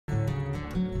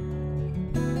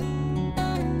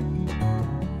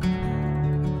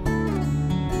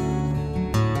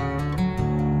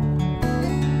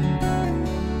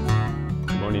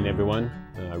everyone.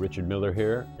 Richard Miller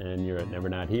here, and you're at Never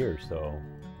Not Here, so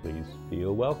please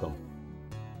feel welcome.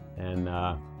 And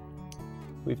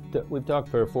we've talked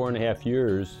for 4.5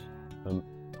 years,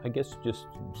 I guess just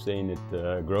saying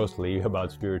it grossly,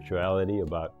 about spirituality,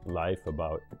 about life,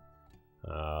 about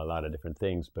a lot of different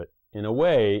things. But in a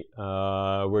way,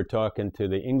 we're talking to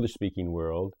the English-speaking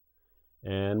world,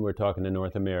 and we're talking to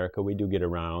North America. We do get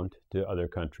around to other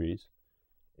countries,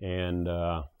 and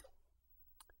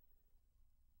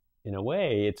in a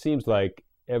way, it seems like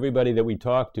everybody that we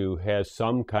talk to has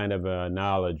some kind of a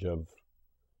knowledge of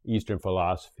Eastern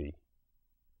philosophy.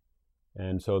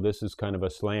 And so this is kind of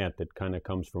a slant that kind of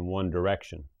comes from one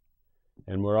direction.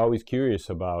 And we're always curious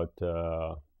about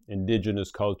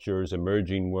indigenous cultures,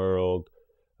 emerging world,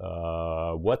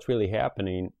 what's really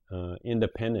happening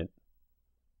independent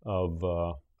of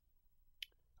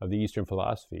the Eastern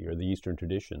philosophy or the Eastern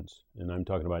traditions. And I'm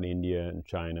talking about India and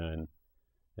China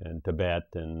and Tibet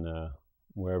and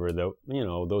wherever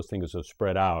those things are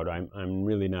spread out. I'm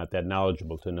really not that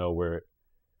knowledgeable to know where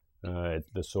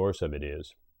the source of it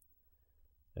is.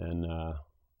 And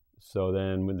so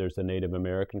then when there's the Native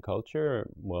American culture,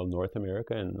 well, North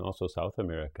America and also South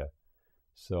America.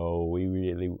 So we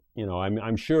really,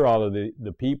 I'm sure all of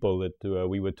the people that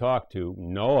we would talk to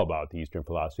know about the Eastern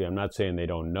philosophy. I'm not saying they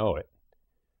don't know it,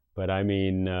 but I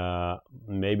mean,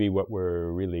 maybe what we're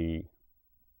really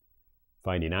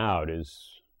finding out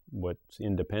is what's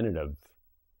independent of,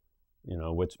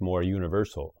 what's more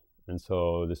universal. And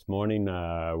so this morning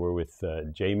we're with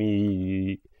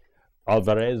Jhaimy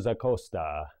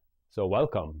Alvarez-Acosta. So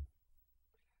welcome.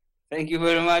 Thank you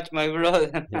very much, my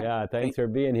brother. Yeah, thanks for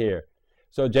being here.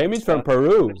 So Jhaimy's from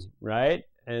Peru, right?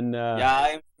 And yeah,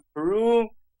 I'm from Peru,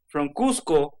 from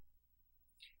Cusco,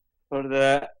 for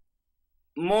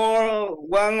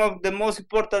one of the most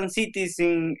important cities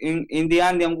in the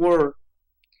Andean world.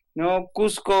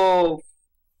 Cusco,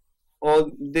 or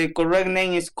the correct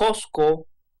name is Cusco,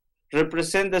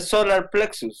 represent the solar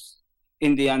plexus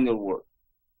in the Andean world.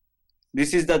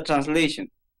 This is the translation,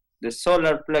 the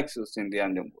solar plexus in the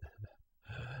Andean world.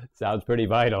 Sounds pretty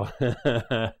vital.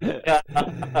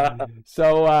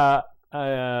 So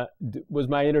was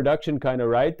my introduction kind of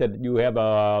right, that you have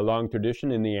a long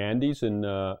tradition in the Andes,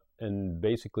 and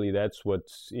basically that's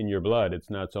what's in your blood? It's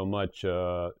not so much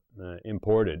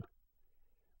imported.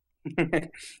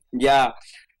 Yeah,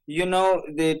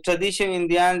 the tradition in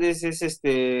the Andes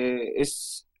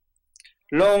is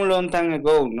long time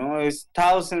ago. It's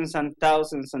thousands and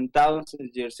thousands and thousands of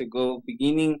years ago,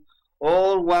 beginning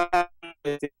all one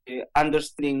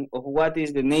understanding of what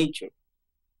is the nature,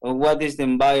 of what is the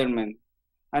environment,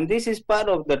 and this is part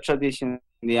of the tradition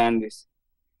in the Andes.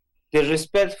 The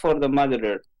respect for the Mother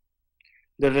Earth,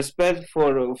 the respect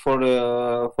for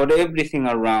everything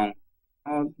around.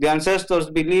 The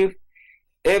ancestors believe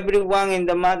everyone in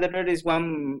the Mother Earth is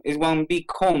one big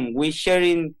home. We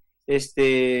sharing this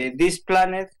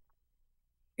planet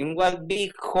in one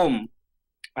big home,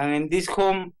 and in this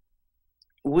home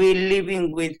we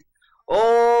living with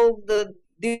all the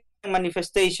different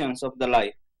manifestations of the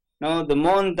life. The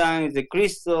mountains, the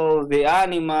crystals, the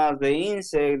animals, the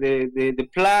insects, the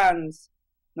plants.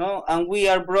 And we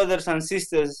are brothers and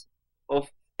sisters of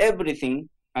everything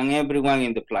and everyone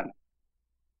in the planet.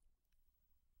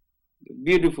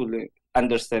 Beautiful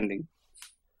understanding.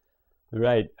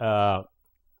 Right.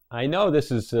 I know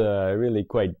this is really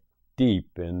quite deep,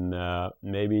 and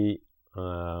maybe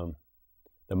the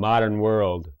modern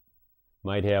world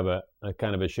might have a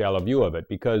kind of a shallow view of it,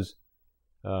 because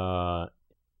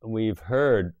we've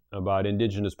heard about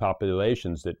indigenous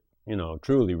populations that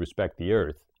truly respect the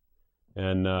earth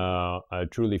and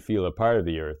truly feel a part of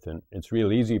the earth. And it's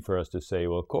real easy for us to say,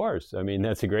 well, of course, I mean,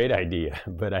 that's a great idea,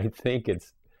 but I think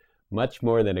it's much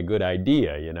more than a good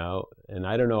idea, and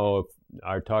I don't know if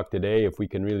our talk today, if we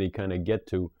can really kind of get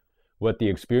to what the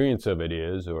experience of it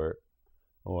is, or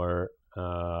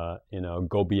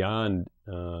go beyond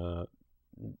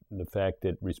the fact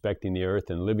that respecting the earth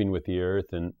and living with the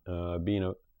earth and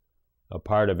being a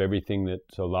part of everything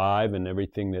that's alive and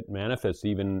everything that manifests,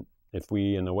 even if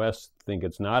we in the West think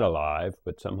it's not alive,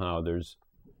 but somehow there's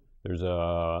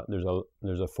a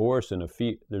force and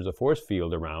there's a force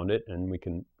field around it, and we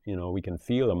can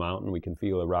feel a mountain, we can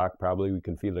feel a rock, probably we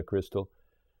can feel a crystal,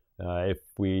 if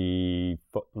we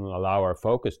allow our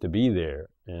focus to be there.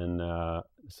 And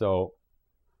so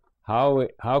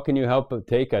how can you help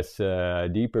take us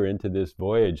deeper into this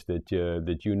voyage that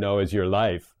is your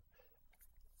life?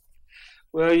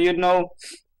 Well,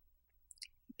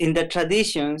 in the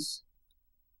traditions,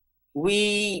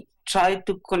 we try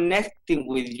to connecting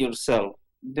with yourself.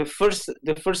 The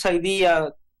first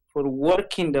idea for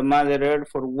working the Mother Earth,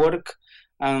 for work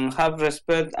and have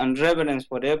respect and reverence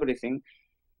for everything,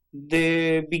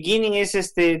 the beginning is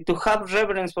to have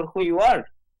reverence for who you are,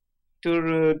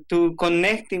 to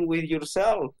connecting with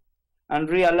yourself and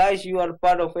realize you are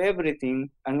part of everything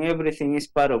and everything is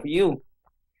part of you.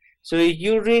 So if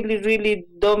you really, really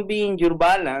don't be in your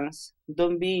balance,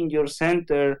 don't be in your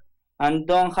center, and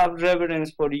don't have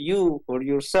reverence for you, for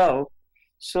yourself,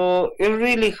 so it's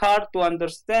really hard to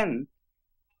understand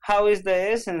how is the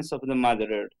essence of the Mother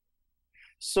Earth.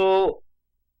 So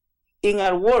in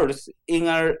our words, in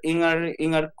our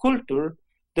culture,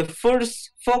 the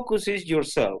first focus is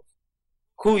yourself,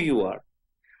 who you are.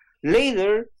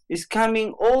 Later is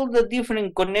coming all the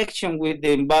different connection with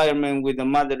the environment, with the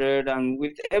Mother Earth, and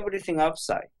with everything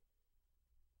outside.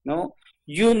 No,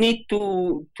 you need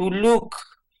to look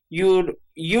your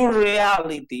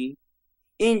reality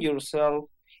in yourself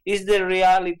is the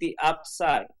reality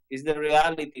outside, is the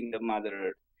reality in the Mother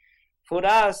Earth. For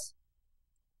us,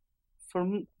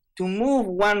 to move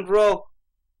one rock,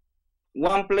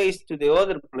 one place to the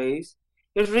other place,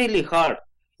 is really hard.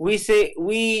 We say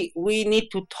we need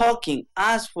to talking,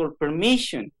 ask for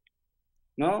permission,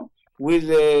 no, with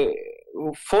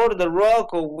for the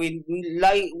rock, or we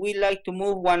like to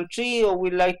move one tree, or we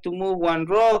like to move one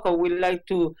rock, or we like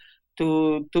to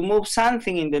move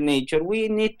something in the nature. We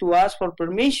need to ask for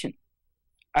permission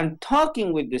and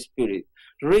talking with the spirit.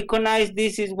 Recognize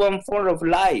this is one form of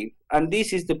life, and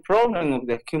this is the problem of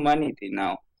the humanity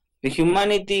now. The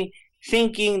humanity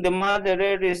thinking the Mother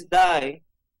Earth is die,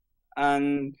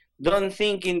 and don't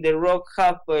think in the rock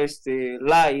have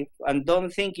life, and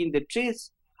don't think in the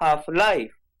trees have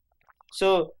life.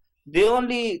 So the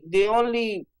only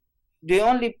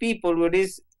people what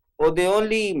is, or the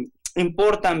only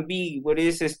important be what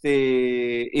is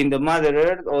in the Mother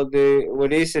Earth, or the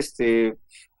what is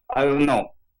I don't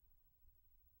know.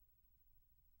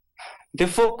 The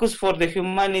focus for the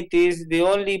humanity is the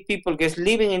only people that's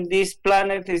living in this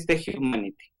planet is the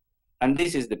humanity, and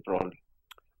this is the problem.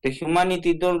 The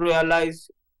humanity don't realize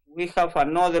we have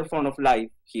another form of life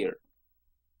here.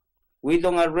 We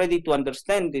don't are ready to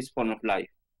understand this form of life.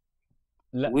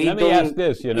 Let me ask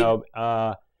this,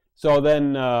 so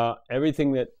then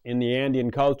everything that in the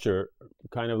Andean culture,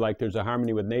 kind of like there's a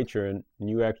harmony with nature, and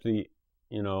you actually,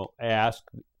 ask,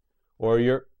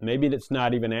 or maybe it's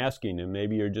not even asking, and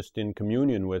maybe you're just in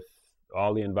communion with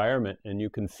all the environment, and you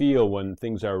can feel when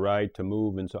things are right to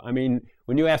move. And so, I mean,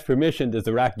 when you ask permission, does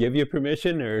the rock give you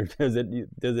permission, or does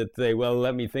it say, well,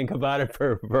 let me think about it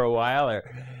for a while? Or,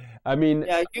 I mean,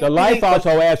 yeah, the life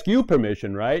also asks you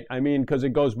permission, right? I mean, because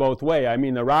it goes both way. I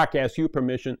mean, the rock asks you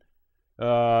permission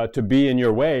to be in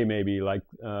your way, maybe, like,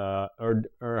 or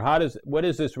what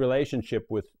is this relationship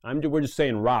with? We're just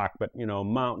saying rock, but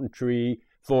mountain, tree,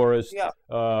 forest, yeah,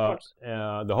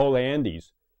 the whole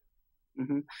Andes.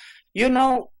 Mm-hmm.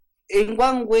 In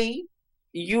one way,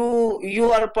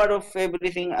 you are part of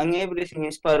everything, and everything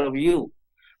is part of you.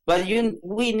 But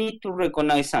we need to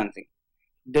recognize something.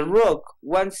 The rock,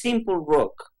 one simple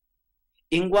rock,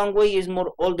 in one way is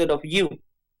more older of you.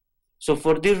 So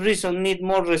for this reason, need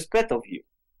more respect of you.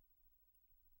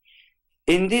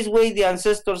 In this way, the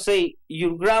ancestors say,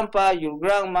 your grandpa, your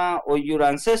grandma, or your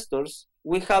ancestors,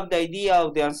 we have the idea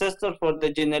of the ancestors for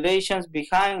the generations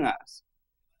behind us.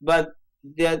 But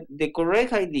the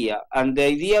correct idea, and the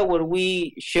idea where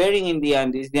we sharing in the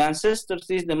Andes, the ancestors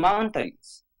is the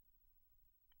mountains.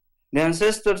 The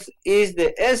ancestors is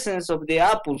the essence of the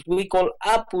apus. We call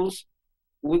apus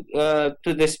to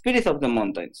the spirit of the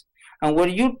mountains. And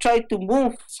when you try to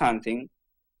move something,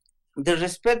 the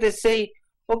respect is say,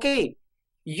 okay,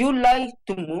 you like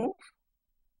to move,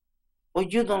 or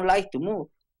you don't like to move.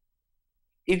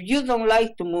 If you don't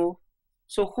like to move,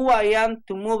 so who I am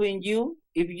to move in you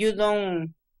if you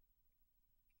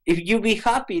be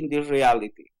happy in this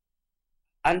reality?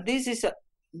 And this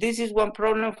is one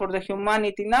problem for the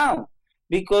humanity now,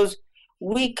 because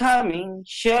we coming,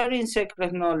 sharing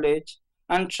sacred knowledge,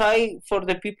 and try for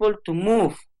the people to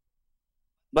move.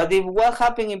 But what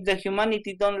happens if the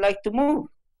humanity don't like to move?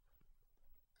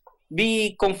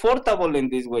 Be comfortable in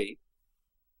this way.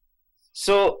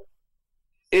 So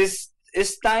it's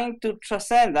time to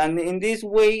transcend, and in this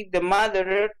way, the Mother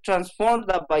Earth transforms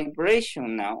the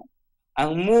vibration now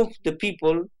and move the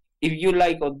people if you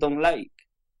like or don't like.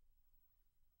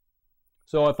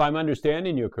 So if I'm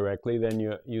understanding you correctly, then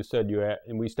you said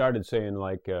and we started saying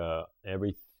like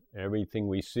everything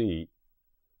we see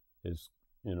is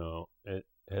it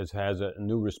has a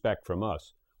new respect from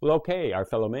us. Well, okay, our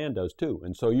fellow man does too,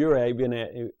 and so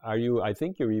I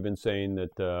think you're even saying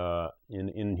that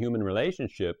in human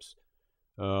relationships,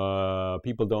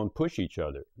 people don't push each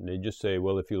other. They just say,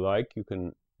 well, if you like, you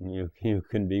can you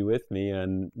can be with me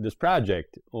on this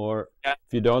project, or Yeah.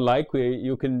 if you don't like,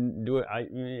 you can do it.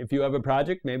 If you have a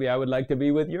project, maybe I would like to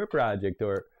be with your project,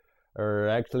 or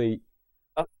actually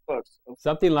Of course.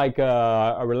 something like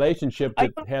a relationship I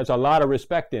that has a lot of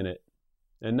respect in it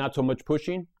and not so much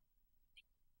pushing.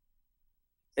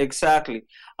 Exactly.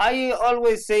 I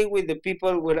always say with the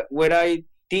people where I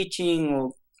teaching,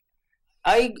 or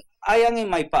I am in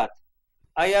my path.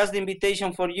 I ask the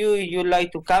invitation for you if you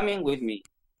like to come in with me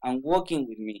and walking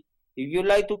with me. If you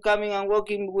like to come in and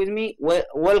walking with me,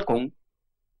 welcome.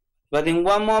 But in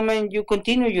one moment you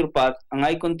continue your path and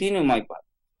I continue my path.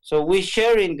 So we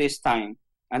share in this time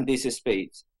and this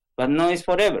space, but no, it's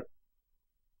forever.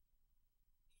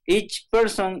 Each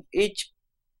person, each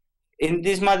in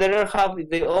this matter have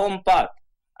their own path,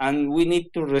 and we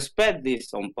need to respect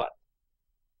this own path.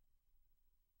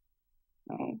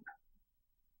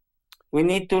 We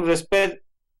need to respect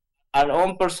our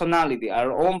own personality,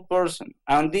 our own person,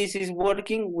 and this is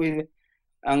working with,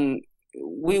 and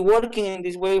we working in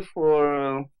this way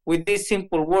for with these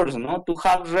simple words, no, to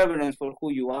have reverence for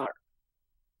who you are.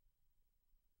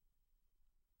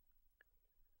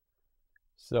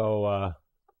 So,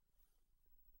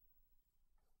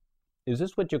 is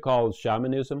this what you call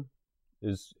shamanism?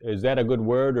 Is that a good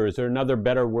word, or is there another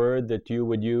better word that you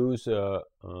would use to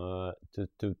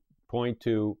point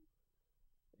to?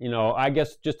 I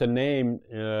guess just a name.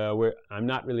 Where I'm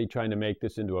not really trying to make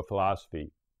this into a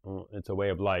philosophy. It's a way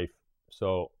of life.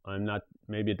 So I'm not.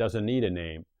 Maybe it doesn't need a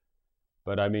name,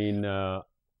 but I mean,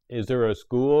 is there a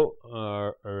school,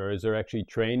 or is there actually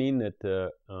training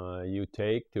that you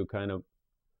take to kind of?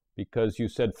 Because you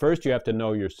said first you have to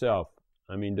know yourself.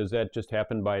 I mean, does that just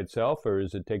happen by itself, or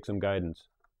does it take some guidance?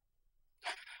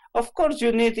 Of course,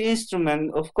 you need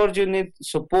instrument. Of course, you need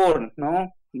support. No,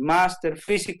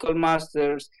 physical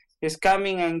masters is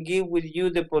coming and give with you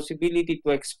the possibility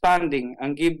to expanding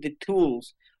and give the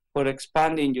tools for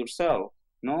expanding yourself.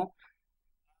 No,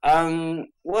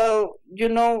 well,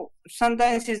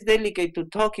 sometimes it's delicate to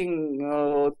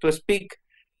talking to speak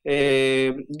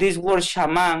this word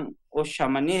shaman or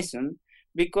shamanism,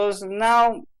 because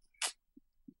now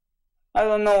I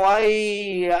don't know.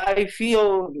 I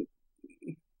feel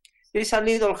it's a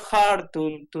little hard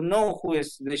to know who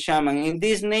is the shaman. In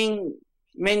this name,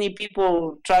 many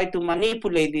people try to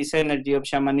manipulate this energy of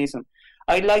shamanism.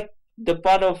 I like the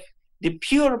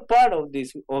pure part of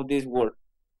this word.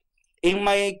 In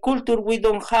my culture, we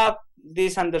don't have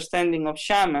this understanding of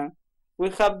shaman. We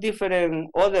have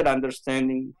different other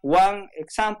understanding. One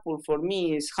example for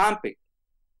me is Hampek.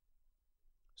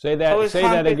 Say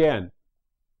that again.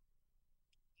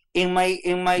 In my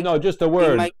No, just the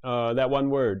word. That one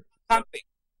word.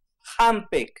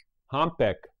 Hampek.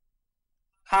 Hampek.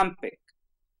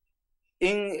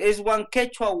 Is one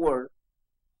Quechua word.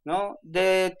 No,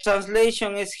 the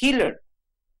translation is healer.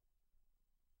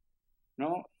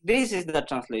 No, this is the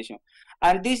translation,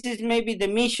 and this is maybe the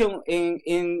mission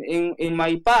in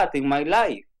my path, in my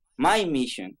life, my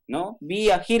mission. No, be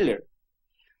a healer,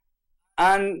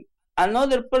 and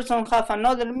another person have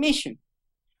another mission.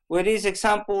 Where is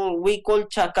example we call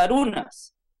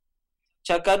Chakarunas.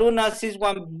 Chakarunas is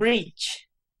one bridge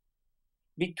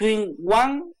between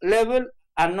one level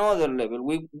another level,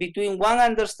 between one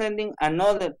understanding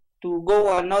another, to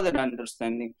go another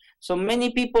understanding. So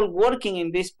many people working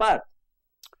in this path,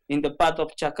 in the path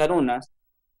of Chakarunas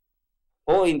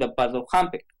or in the path of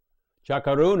Hampek.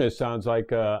 Chakaruna sounds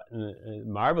like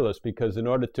marvelous, because in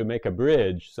order to make a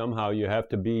bridge, somehow you have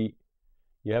to be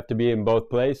in both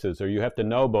places, or you have to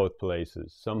know both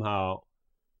places somehow.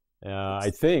 I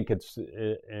think it's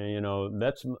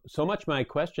that's so much my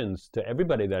questions to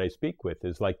everybody that I speak with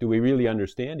is like, do we really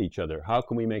understand each other? How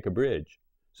can we make a bridge?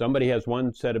 Somebody has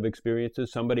one set of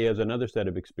experiences, somebody has another set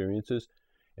of experiences,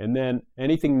 and then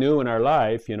anything new in our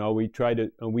life, we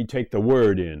take the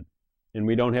word in, and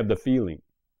we don't have the feeling.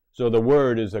 So the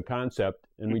word is a concept,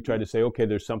 and we try to say, okay,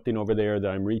 there's something over there that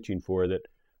I'm reaching for that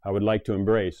I would like to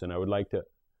embrace, and I would like to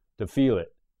feel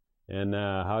it. And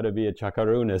how to be a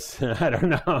Chakarunas, I don't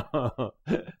know.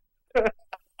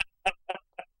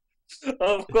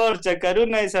 Of course,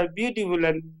 Chakaruna is a beautiful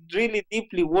and really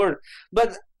deeply word.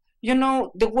 But,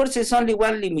 the words is only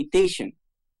one limitation.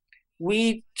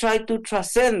 We try to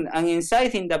transcend and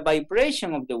insight in the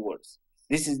vibration of the words.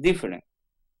 This is different.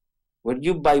 When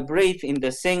you vibrate in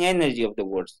the same energy of the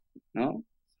words, no?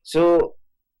 So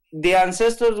the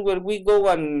ancestors, where we go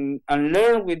and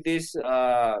learn with this,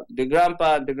 the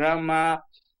grandpa, the grandma,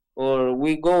 or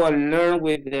we go and learn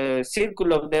with the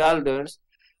circle of the elders,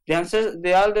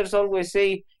 the elders always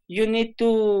say you need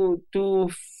to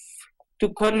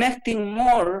connecting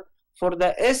more for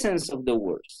the essence of the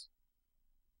words.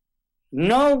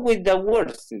 not with the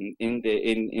words in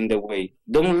the way.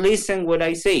 Don't listen what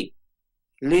I say.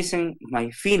 Listen my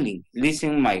feeling.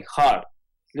 Listen my heart.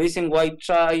 Listen what I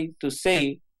try to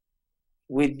say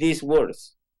with these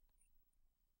words.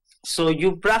 So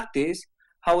you practice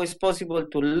how it's possible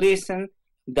to listen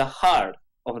the heart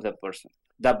of the person,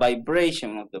 the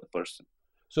vibration of the person.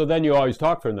 So then you always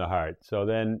talk from the heart. So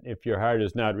then if your heart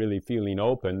is not really feeling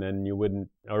open, then you wouldn't,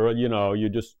 or, you know, you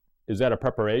just, is that a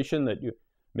preparation that you,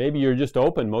 maybe you're just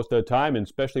open most of the time, and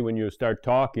especially when you start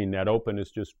talking, that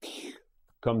openness just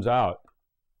comes out.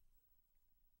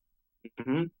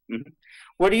 Mm-hmm. Mm-hmm.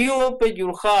 When you open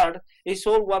your heart, it's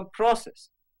all one process,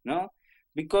 no?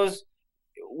 Because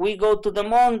we go to the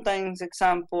mountains,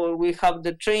 example, we have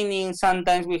the training,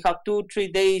 sometimes we have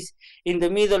 2-3 days in the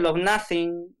middle of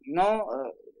nothing,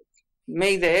 no?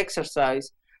 Make the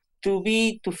exercise to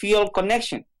feel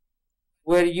connection,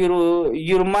 where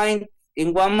your mind,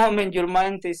 in one moment your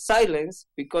mind is silence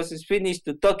because it's finished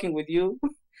to talking with you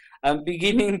and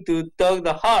beginning to talk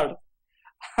the heart.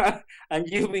 And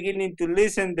you beginning to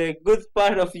listen the good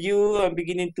part of you and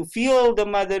beginning to feel the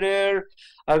Mother Earth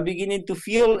and beginning to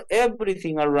feel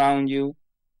everything around you.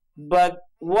 But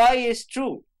why is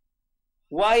true?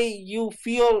 Why you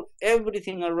feel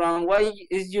everything around? Why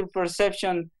is your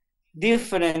perception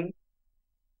different?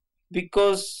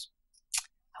 Because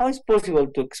how is possible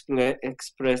to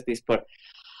express this part?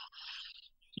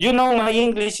 You know, my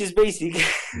English is basic,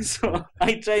 so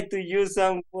I try to use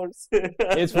some words.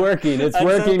 It's working. It's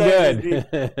working good.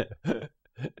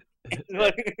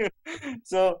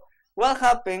 So what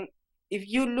happened if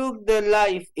you look the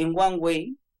life in one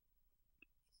way?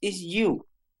 It's you.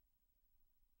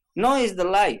 No, it's the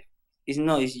life.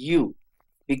 It's you,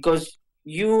 because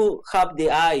you have the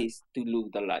eyes to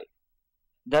look the life.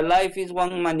 The life is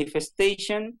one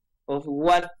manifestation of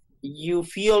what you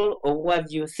feel or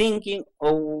what you're thinking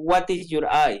or what is your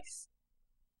eyes.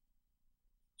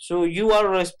 So you are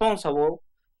responsible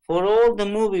for all the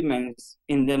movements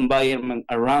in the environment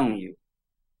around you.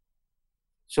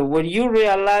 So when you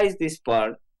realize this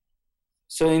part,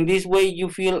 so in this way you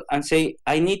feel and say,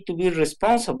 I need to be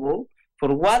responsible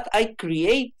for what I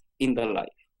create in the life.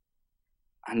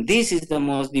 And this is the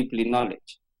most deeply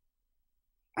knowledge.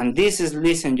 And this is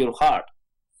listen your heart.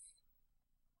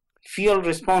 Feel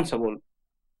responsible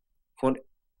for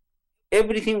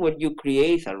everything what you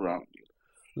create around you.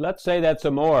 Let's say that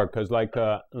some more, because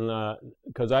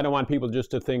I don't want people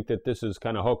just to think that this is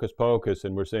kind of hocus pocus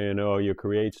and we're saying, oh, you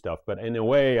create stuff. But in a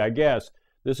way, I guess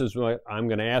this is what I'm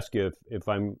going to ask you if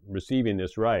I'm receiving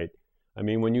this right. I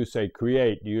mean, when you say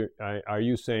create, are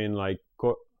you saying like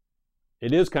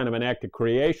it is kind of an act of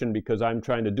creation because I'm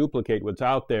trying to duplicate what's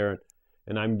out there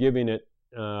and I'm giving it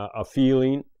a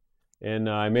feeling, and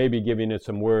I may be giving it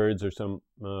some words or some,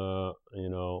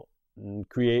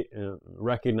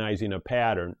 recognizing a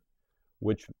pattern,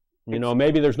 which,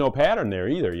 maybe there's no pattern there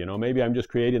either. Maybe I'm just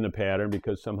creating the pattern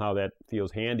because somehow that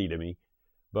feels handy to me.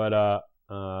 But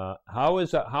how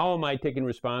am I taking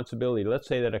responsibility? Let's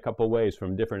say that a couple ways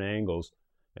from different angles,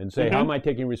 and say, how am I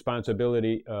taking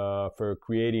responsibility for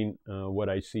creating what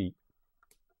I see?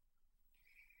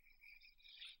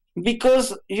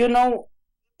 Because,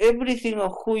 everything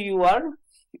of who you are,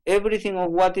 everything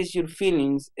of what is your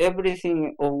feelings,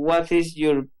 everything of what is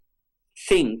your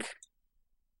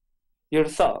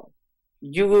thought,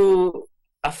 you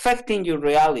affecting your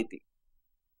reality.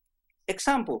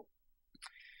 Example,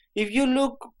 if you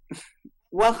look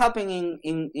what happened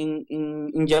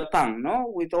in Japan,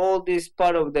 no, with all this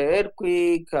part of the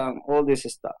earthquake and all this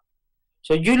stuff.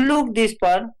 So you look this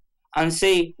part and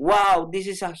say, wow, this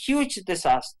is a huge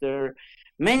disaster.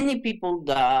 Many people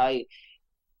die,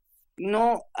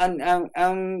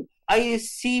 and I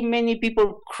see many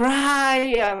people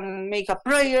cry and make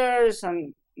prayers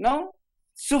and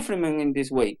suffering in this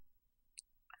way.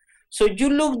 So you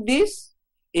look this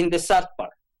in the sad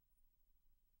part,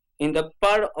 in the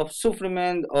part of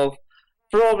suffering, of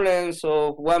problems,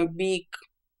 of one big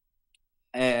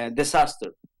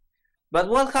disaster. But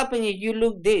what happens if you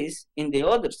look this in the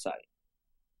other side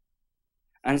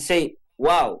and say,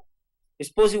 wow, it's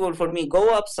possible for me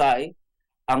go outside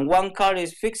and one car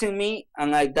is fixing me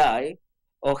and I die,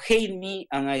 or hate me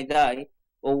and I die,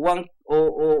 or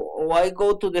I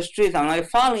go to the street and I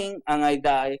falling and I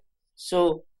die.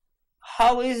 So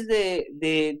how is the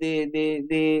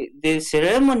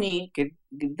ceremony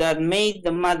that made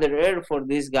the Mother Earth for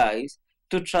these guys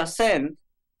to transcend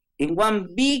in one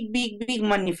big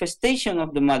manifestation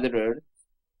of the Mother Earth,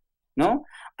 no?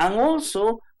 And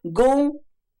also go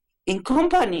in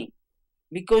company,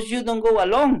 because you don't go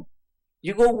alone.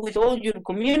 You go with all your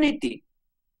community.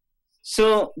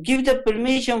 So give the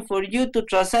permission for you to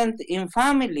transcend in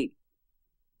family.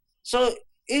 So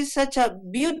it's such a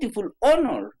beautiful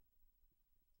honor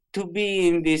to be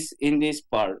in this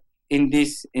part, in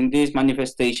this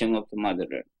manifestation of the Mother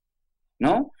Earth.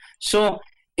 No? So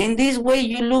in this way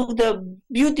you look the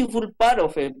beautiful part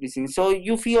of everything. So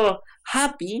you feel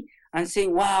happy and say,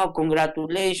 wow,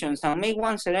 congratulations, and make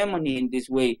one ceremony in this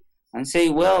way and say,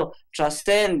 well,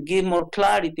 transcend, give more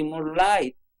clarity, more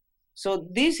light. So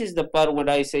this is the part where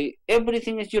I say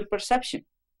everything is your perception.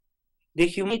 The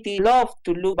humanity loves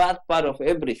to look bad part of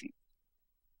everything.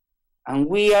 And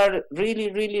we are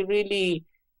really, really, really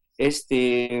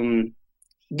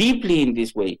deeply in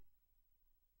this way.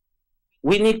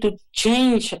 We need to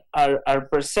change our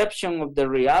perception of the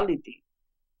reality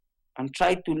and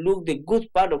try to look the good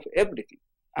part of everything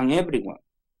and everyone.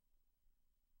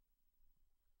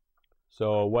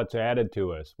 So what's added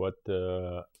to us? What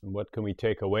can we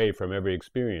take away from every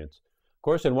experience? Of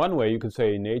course, in one way, you could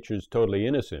say nature's totally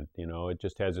innocent. You know, it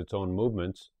just has its own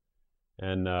movements,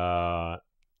 and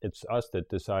it's us that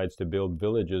decides to build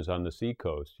villages on the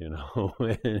seacoast. You know,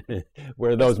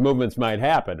 where those movements might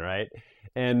happen, right?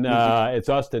 And it's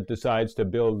us that decides to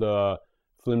build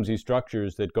flimsy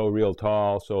structures that go real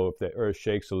tall. So if the earth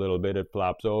shakes a little bit, it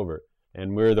flops over.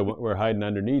 And we're hiding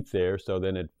underneath there, so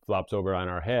then it flops over on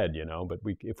our head, you know. But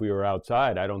if we were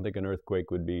outside, I don't think an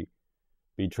earthquake would be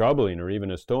troubling, or even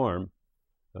a storm,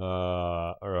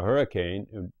 or a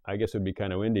hurricane. I guess it would be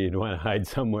kind of windy. You'd want to hide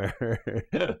somewhere.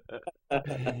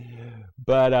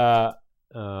 But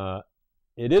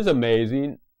it is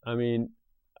amazing. I mean,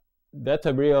 that's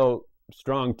a real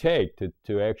strong take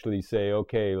to actually say,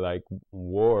 okay, like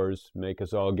wars make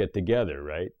us all get together,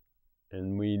 right?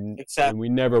 And we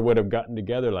never would have gotten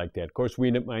together like that. Of course,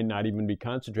 we might not even be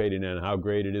concentrating on how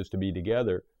great it is to be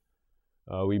together.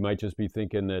 We might just be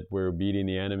thinking that we're beating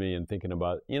the enemy and thinking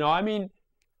about, you know, I mean,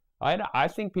 I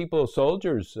think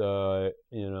soldiers, you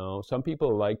know, some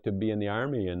people like to be in the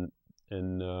army,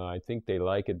 and I think they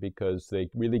like it because they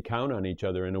really count on each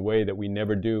other in a way that we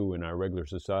never do in our regular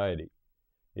society.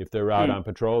 If they're out on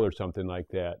patrol or something like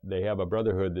that, they have a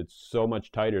brotherhood that's so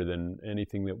much tighter than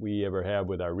anything that we ever have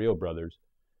with our real brothers.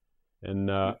 And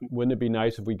wouldn't it be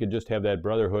nice if we could just have that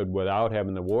brotherhood without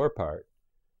having the war part?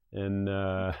 And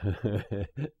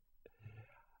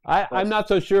I'm not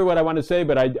so sure what I want to say,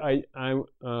 but I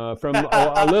from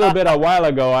a little bit a while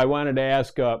ago, I wanted to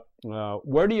ask,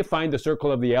 where do you find the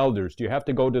circle of the elders? Do you have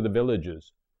to go to the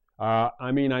villages?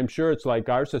 I mean, I'm sure it's like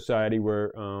our society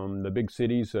where the big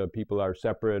cities, people are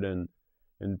separate and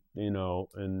you know,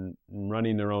 and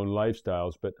running their own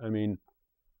lifestyles. But I mean,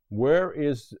 where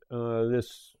is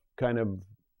this kind of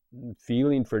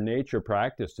feeling for nature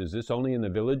practiced? Is this only in the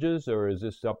villages, or is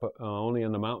this up only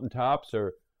on the mountaintops,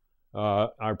 or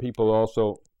are people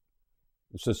also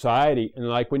society? And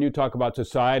like when you talk about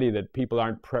society, that people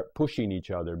aren't pushing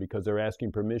each other because they're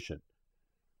asking permission.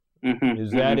 Is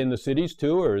that in the cities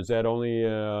too, or is that only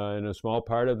in a small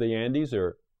part of the Andes,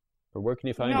 or where can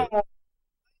you find it?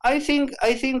 I think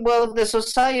well, the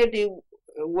society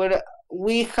where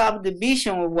we have the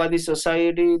vision of what is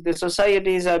society. The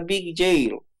society is a big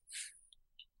jail.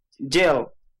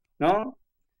 No,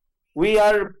 we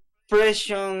are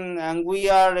pression and we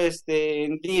are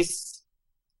in this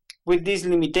with these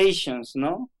limitations.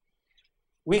 No,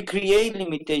 we create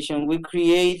limitation. We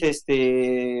create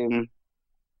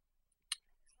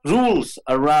rules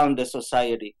around the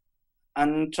society,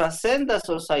 and transcend the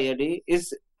society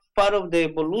is part of the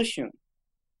evolution.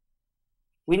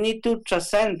 We need to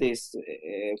transcend this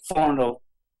form of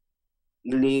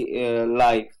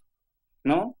life.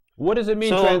 No. What does it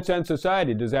mean, transcend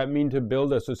society? Does that mean to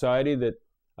build a society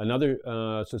another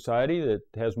society that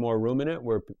has more room in it,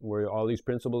 where all these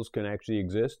principles can actually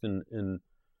exist and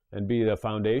be the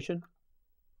foundation?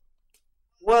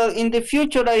 Well, in the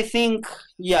future, I think,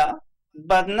 yeah.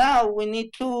 But now we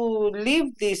need to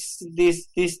live this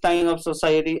kind of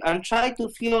society and try to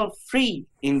feel free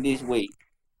in this way.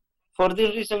 For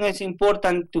this reason, it's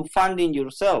important to funding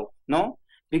yourself, no?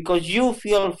 Because you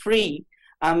feel free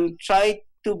and try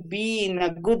to be in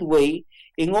a good way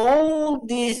in all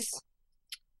this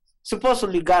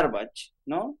supposedly garbage,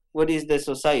 no? What is the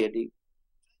society?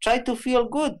 Try to feel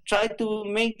good. Try to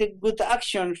make the good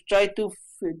actions. Try to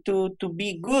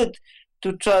be good.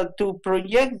 To try to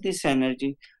project this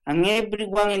energy, and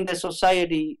everyone in the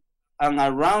society and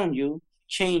around you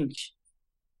change,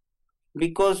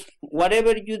 because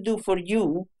whatever you do for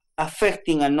you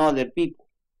affecting another people,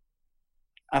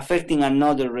 affecting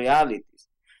another realities.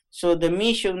 So the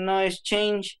mission now is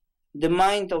change the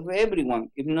mind of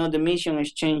everyone. If not, the mission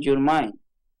is change your mind.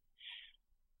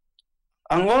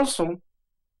 And also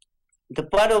the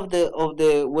part of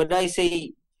the when I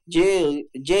say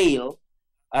jail,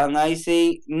 and I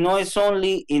say no, it's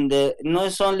only in the no,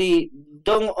 it's only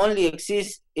don't only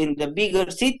exist in the bigger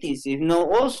cities, it's not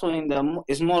also in the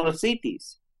smaller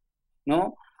cities,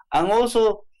 no, and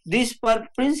also this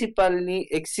part principally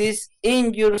exists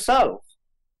in yourself,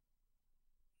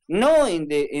 no in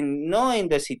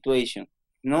the situation,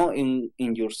 no in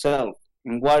yourself,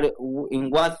 in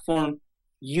what form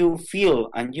you feel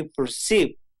and you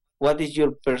perceive, what is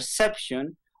your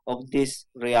perception of this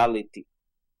reality.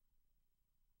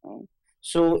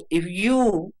 So if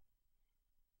you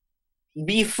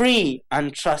be free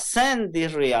and transcend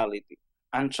this reality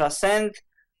and transcend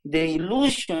the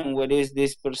illusion what is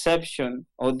this perception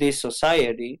of this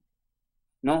society,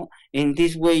 no, in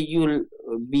this way you'll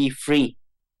be free.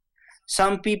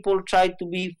 Some people try to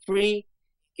be free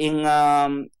in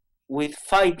with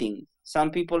fighting. Some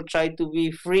people try to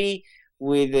be free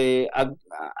with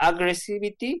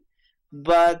aggressivity,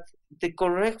 but the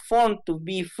correct form to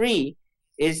be free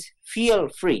is feel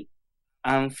free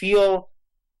and feel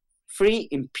free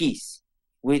in peace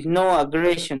with no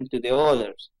aggression to the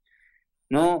others.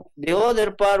 No, the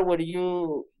other part where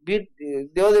the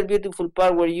other beautiful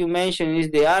part where you mention is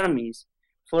the armies.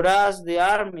 For us, the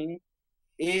army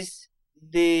is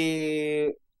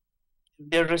the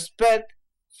respect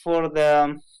for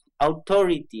the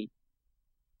authority,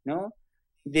 no,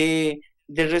 the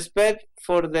respect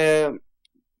for the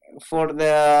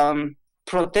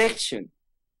protection.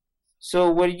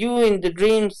 So were you in the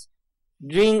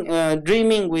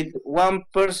dreaming with one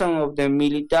person of the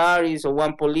militaries or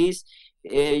one police,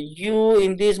 you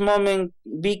in this moment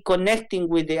be connecting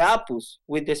with the apus,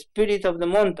 with the spirit of the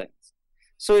mountains.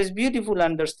 So it's beautiful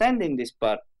understanding this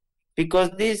part,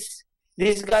 because these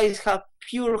guys have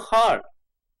pure heart,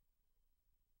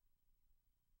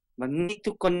 but need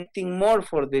to connecting more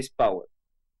for this power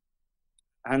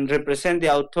and represent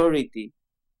the authority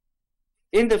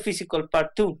in the physical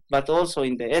part too, but also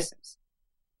in the essence.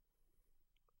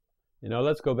 You know,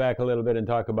 let's go back a little bit and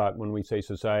talk about when we say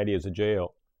society is a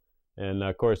jail. And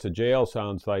of course, a jail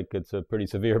sounds like it's a pretty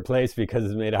severe place because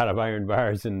it's made out of iron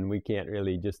bars, and we can't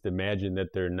really just imagine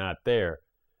that they're not there.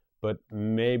 But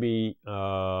maybe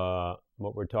what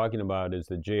we're talking about is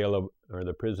the jail or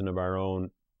the prison of our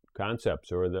own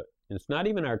concepts, or it's not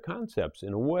even our concepts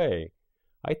in a way.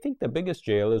 I think the biggest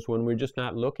jail is when we're just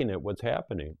not looking at what's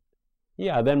happening.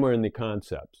 Yeah, then we're in the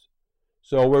concepts.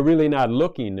 So we're really not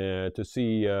looking to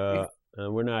see,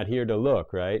 we're not here to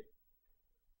look, right?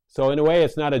 So in a way,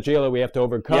 it's not a jail that we have to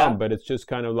overcome, yeah, but it's just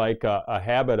kind of like a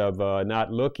habit of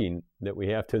not looking that we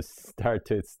have to start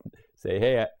to say,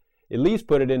 hey, at least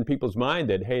put it in people's mind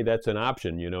that, hey, that's an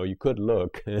option, you know, you could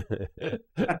look.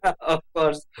 Of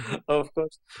course.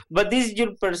 But this is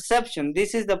your perception.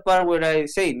 This is the part where I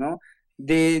say, no,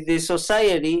 the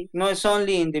society, no, it's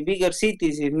only in the bigger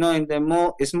cities, it's not in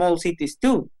the small cities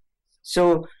too.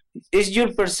 So it's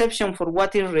your perception for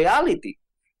what is reality.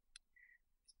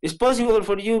 It's possible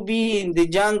for you be in the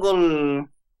jungle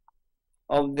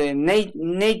of the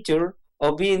nature,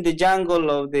 or be in the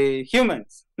jungle of the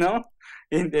humans, no?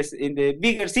 In the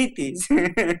bigger cities.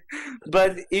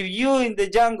 But if you in the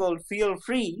jungle feel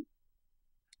free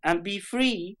and be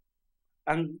free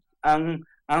and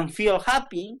feel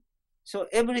happy, so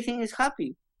everything is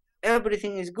happy.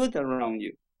 Everything is good around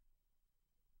you.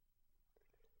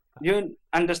 You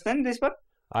understand this part?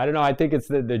 I don't know. I think it's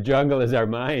the jungle is our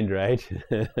mind, right?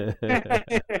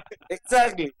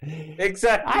 Exactly.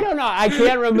 I don't know. I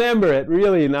can't remember it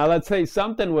really. Now, let's say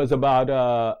something was about,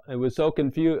 it was so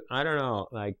confused. I don't know,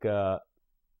 like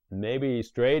maybe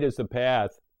straight is the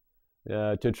path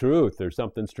to truth, or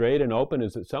something. Straight and open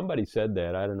is, somebody said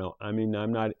that. I don't know. I mean,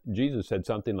 Jesus said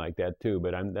something like that too,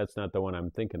 but that's not the one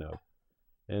I'm thinking of.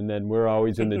 And then we're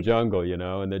always in the jungle, you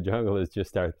know, and the jungle is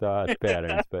just our thought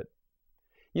patterns. But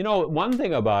you know, one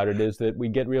thing about it is that we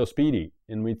get real speedy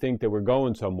and we think that we're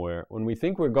going somewhere. When we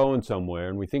think we're going somewhere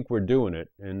and we think we're doing it,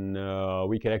 and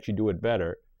we can actually do it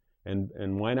better, and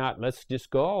why not? Let's just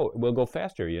go. We'll go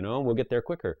faster, you know, we'll get there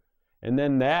quicker. And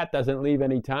then that doesn't leave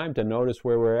any time to notice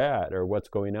where we're at or what's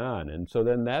going on. And so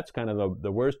then that's kind of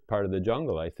the worst part of the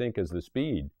jungle, I think, is the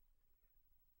speed.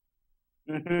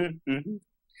 Mm-hmm, mm-hmm.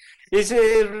 It's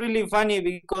really funny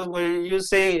because when you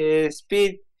say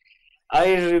speed,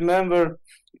 I remember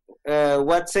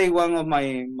what say one of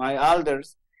my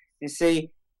elders. He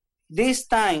say, this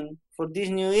time for this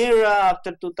new era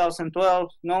after 2012,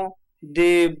 no,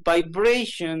 the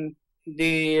vibration,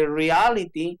 the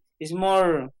reality is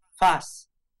more fast.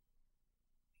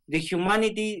 The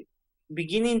humanity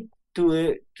beginning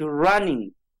to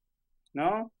running,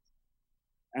 no,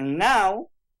 and now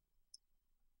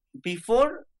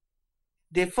before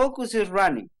the focus is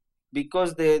running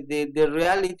because the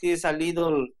reality is a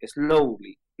little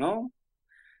slowly, no?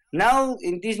 Now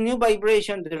in this new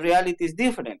vibration, the reality is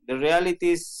different. The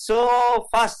reality is so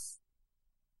fast,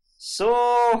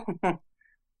 so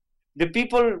the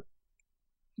people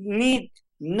need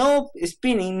no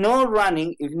spinning, no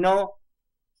running, if no,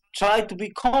 try to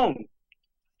be calm,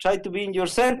 try to be in your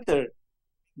center,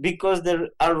 because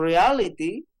our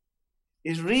reality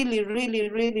is really, really,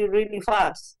 really, really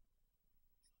fast.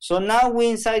 So now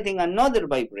we're inciting another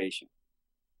vibration.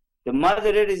 The Mother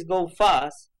Earth is go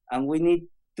fast, and we need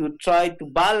to try to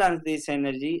balance this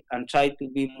energy and try to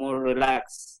be more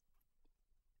relaxed.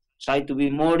 Try to be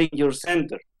more in your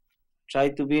center. Try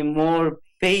to be more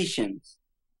patient.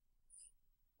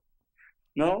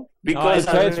 No? Because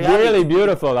it's really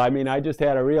beautiful. I mean, I just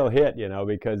had a real hit,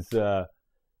 because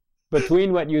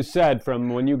between what you said from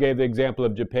when you gave the example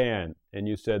of Japan, and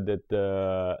you said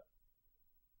that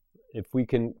if we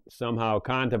can somehow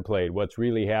contemplate what's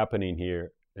really happening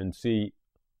here and see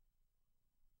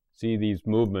these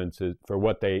movements for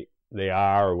what they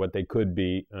are or what they could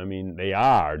be. I mean, they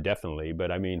are definitely,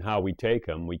 but I mean, how we take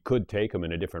them, we could take them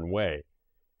in a different way.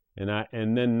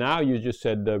 And then now you just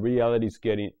said the reality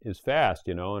is fast,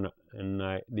 and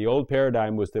the old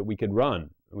paradigm was that we could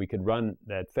run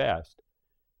that fast.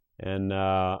 And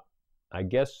I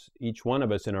guess each one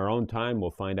of us in our own time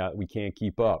will find out we can't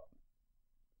keep up.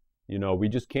 We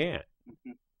just can't.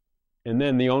 Mm-hmm. And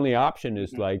then the only option is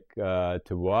to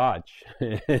watch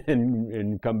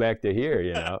and come back to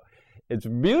here, It's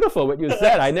beautiful what you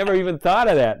said. I never even thought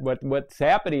of that. What's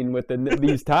happening with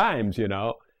these times,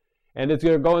 And it's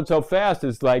going so fast.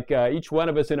 It's like each one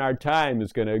of us in our time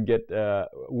is going to get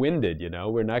winded,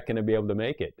 We're not going to be able to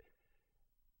make it.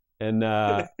 And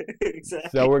exactly.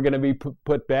 So we're going to be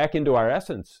put back into our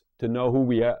essence to know who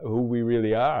we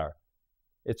really are.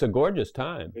 It's a gorgeous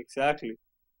time. Exactly.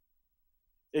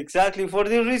 For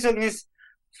this reason is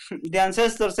the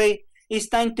ancestors say it's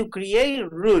time to create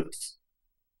roots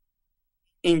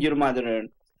in your Mother Earth.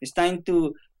 It's time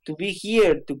to be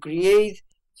here, to create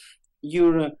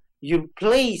your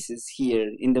places here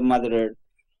in the Mother Earth.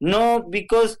 No,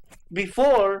 because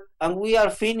before, and we are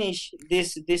finished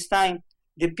this time,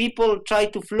 the people try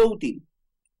to float in.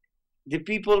 The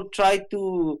people try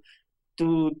to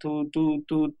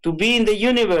be in the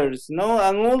universe, no,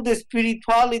 and all the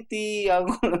spirituality and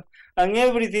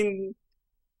everything,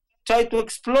 try to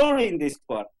explore in this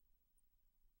part.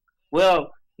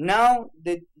 Well, now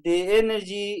the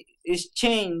energy is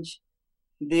changed.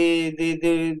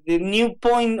 The new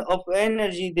point of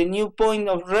energy, the new point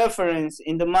of reference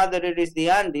in the Mother Earth is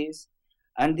the Andes,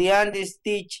 and the Andes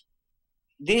teach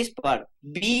this part: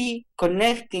 be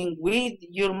connecting with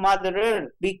your Mother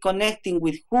Earth, be connecting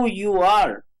with who you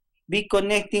are, be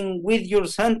connecting with your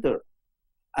center,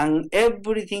 and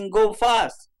everything go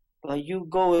fast, but you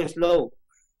go slow.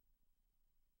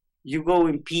 You go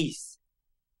in peace.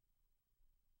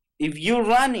 If you're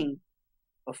running,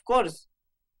 of course,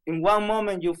 in one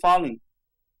moment you're falling.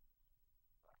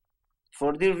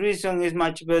 For this reason, it's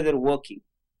much better walking.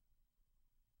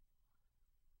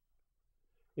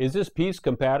 Is this peace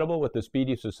compatible with the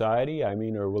speedy society? I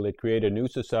mean, or will it create a new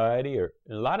society? Or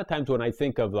a lot of times when I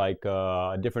think of like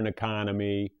a different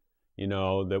economy,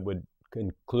 that would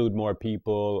include more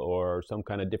people, or some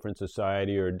kind of different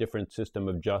society or a different system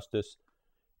of justice.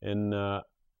 And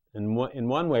in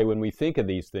one way, when we think of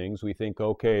these things, we think,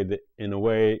 okay, that in a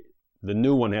way, the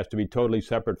new one has to be totally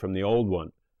separate from the old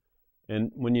one.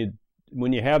 And when you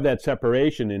have that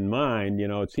separation in mind,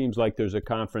 it seems like there's a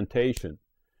confrontation.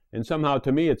 And somehow,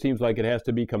 to me, it seems like it has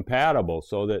to be compatible,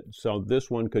 so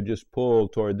this one could just pull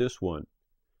toward this one.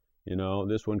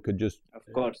 This one could just. Of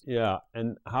course. Yeah,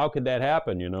 and how could that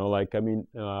happen?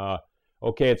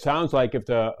 Okay, it sounds like if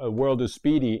the world is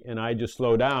speedy and I just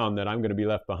slow down, that I'm going to be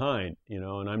left behind.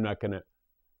 And I'm not going to.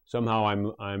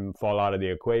 Somehow, I'm fall out of the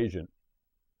equation.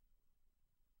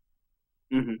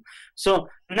 Mm-hmm. So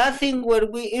nothing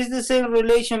is the same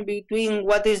relation between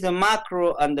what is the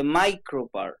macro and the micro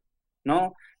part.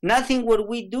 No, nothing what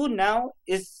we do now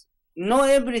is, not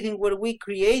everything what we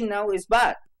create now is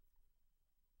bad.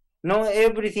 Not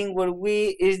everything what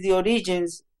we is the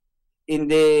origins in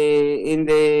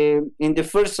the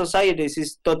first societies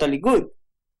is totally good.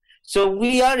 So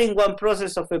we are in one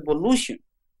process of evolution,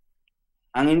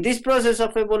 and in this process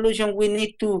of evolution, we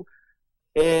need to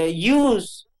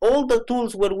use all the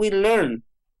tools what we learn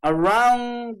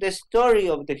around the story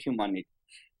of the humanity,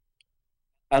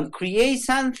 and create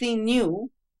something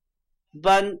new,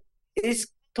 but it's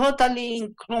totally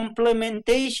in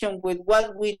complementation with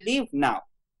what we live now.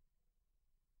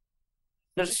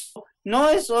 No,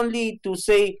 it's only to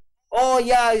say, oh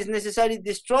yeah, it's necessary to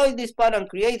destroy this part and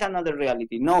create another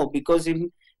reality. No, because if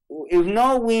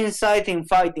no, we incite in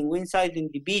fighting, we incite in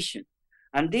division.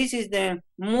 And this is the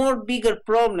more bigger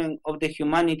problem of the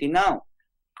humanity now.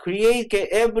 Create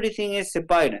everything is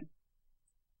separate,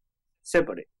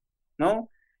 no?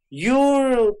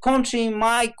 Your country,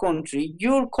 my country,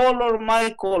 your color,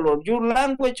 my color, your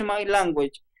language, my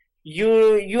language.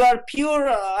 You are pure,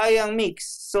 I am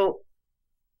mixed. So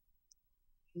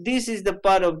this is the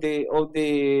part of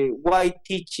the why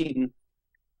teaching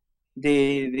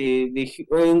the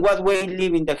in what way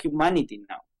living the humanity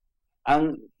now.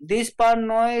 And this part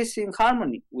no is in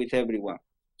harmony with everyone.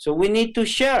 So we need to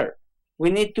share. We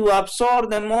need to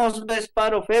absorb the most best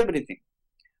part of everything.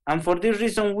 And for this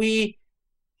reason,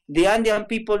 the Andean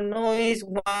people, no is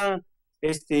one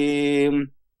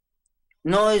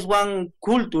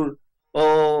culture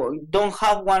or don't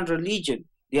have one religion.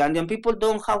 The Andean people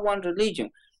don't have one religion.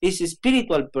 It's a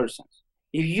spiritual person.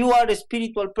 If you are a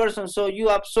spiritual person, so you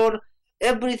absorb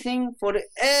everything for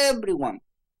everyone.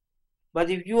 But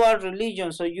if you are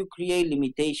religion, so you create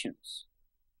limitations,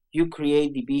 you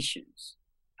create divisions,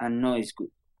 and no, it's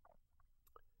good.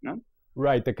 No?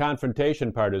 Right. The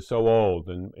confrontation part is so old,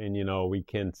 and you know, we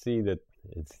can see that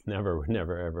it's never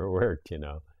ever worked, you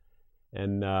know.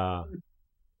 And I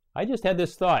just had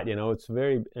this thought, you know, it's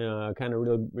very kind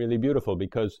of really beautiful,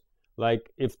 because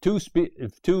like if two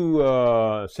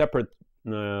separate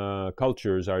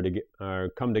cultures are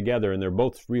come together and they're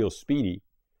both real speedy,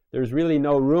 there's really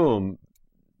no room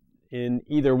in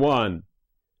either one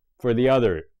for the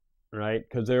other, right?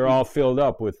 Because they're all filled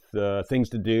up with things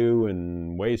to do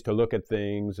and ways to look at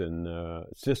things and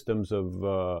systems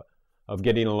of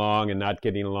getting along and not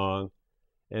getting along.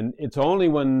 And it's only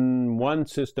when one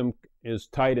system is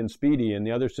tight and speedy and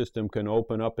the other system can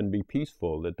open up and be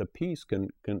peaceful that the peace can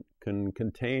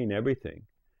contain everything.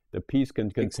 The peace can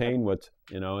contain what's,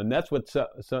 you know, and that's what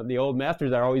the old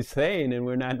masters are always saying, and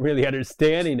we're not really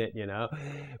understanding it, you know.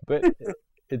 But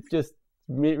it's just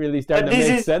really starting to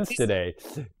make sense today.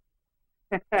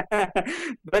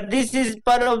 But this is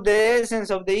part of the essence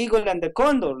of the eagle and the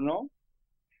condor, no?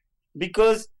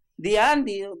 Because the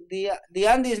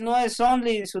Andes no is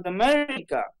only in South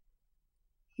America.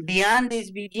 The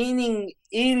Andes beginning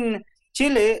in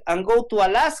Chile and go to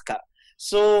Alaska.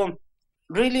 So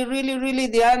really,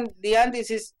 the Andes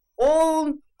is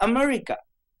all America.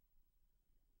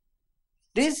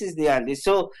 This is the Andes.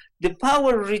 So the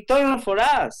power return for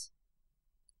us,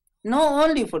 not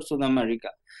only for South America.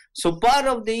 So part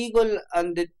of the eagle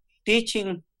and the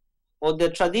teaching or the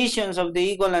traditions of the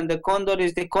eagle and the condor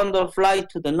is the condor fly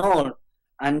to the north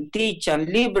and teach and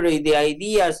liberate the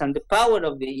ideas and the power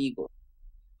of the eagle.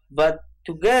 But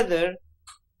together,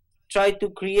 try to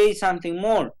create something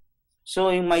more. So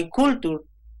in my culture,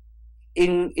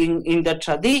 in the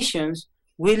traditions,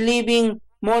 we're living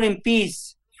more in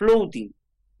peace, floating,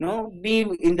 no? Be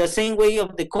in the same way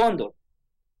of the condor.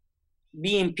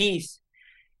 Be in peace.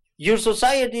 Your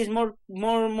society is more,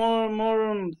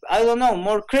 I don't know,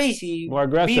 more crazy, more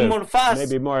aggressive, be more fast,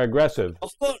 maybe more aggressive.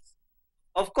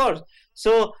 Of course.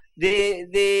 So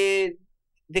the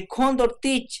condor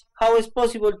teach how it's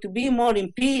possible to be more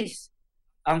in peace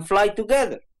and fly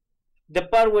together. The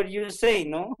part where you say,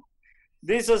 no,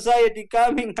 this society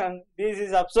coming and this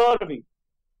is absorbing.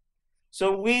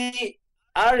 So we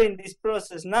are in this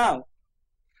process now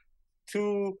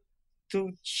to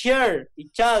share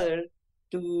each other,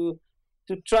 to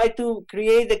try to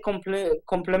create a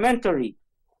complementary,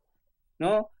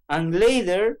 no? And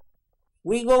later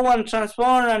we go and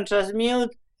transform and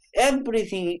transmute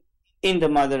everything in the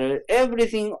mother,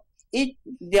 everything,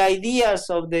 the ideas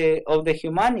of the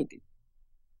humanity.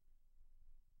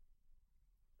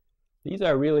 These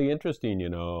are really interesting, you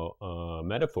know,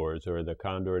 metaphors, or the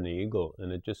condor and the eagle,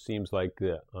 and it just seems like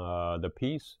the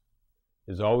peace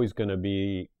is always going to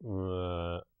be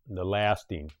the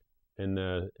lasting, and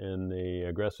the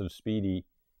aggressive, speedy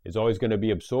is always going to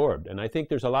be absorbed. And I think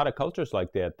there's a lot of cultures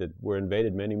like that were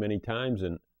invaded many times,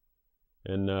 and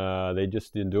they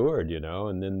just endured, you know,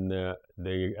 and then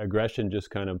the aggression just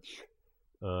kind of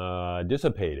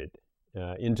dissipated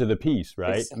into the peace,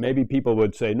 right? Yes. Maybe people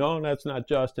would say, no, that's not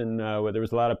just, and there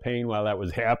was a lot of pain while that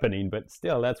was happening, but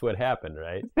still, that's what happened,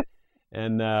 right?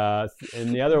 And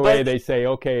the other way, they say,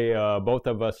 okay, both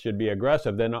of us should be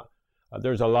aggressive. Then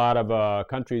there's a lot of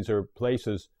countries or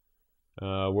places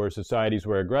where societies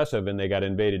were aggressive, and they got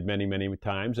invaded many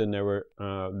times, and there were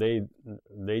they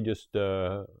just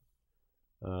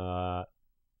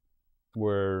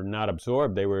were not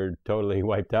absorbed. They were totally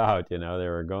wiped out. You know, they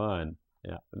were gone,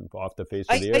 yeah, off the face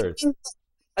of the earth.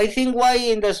 I think why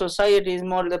in the society is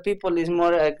more, the people is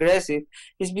more aggressive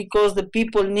is because the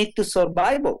people need to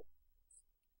survive,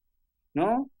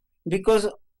 no? Because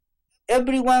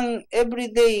everyone every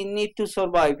day need to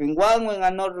survive in one way or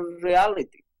another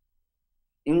reality,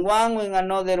 in one way or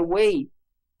another way.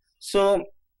 So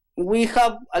we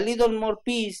have a little more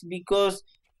peace because,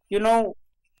 you know,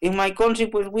 in my country,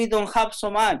 pues we don't have so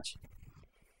much.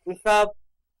 We have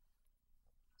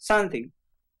something,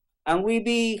 and we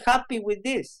be happy with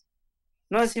this.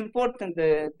 No, it's important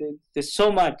the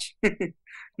so much.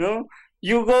 No,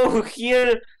 you go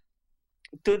here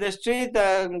to the street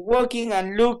and walking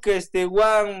and look as the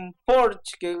one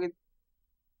porch,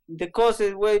 the cost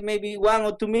is maybe $1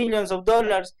 or $2 million.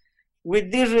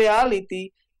 With this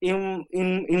reality,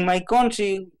 in my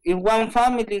country, if one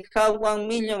family have $1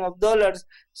 million,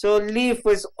 so live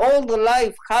with all the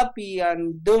life happy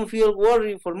and don't feel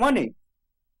worried for money.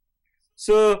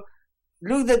 So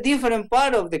look the different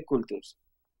part of the cultures,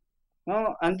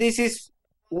 no? And this is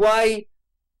why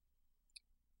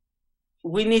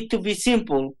we need to be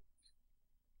simple,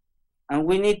 and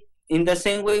we need, in the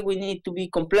same way, we need to be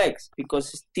complex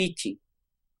because it's teaching,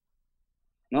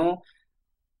 no?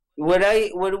 I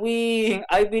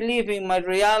believe in my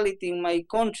reality, in my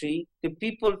country, the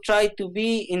people try to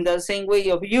be in the same way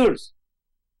of yours.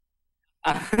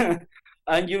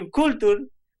 And your culture,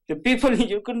 the people in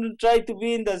your country try to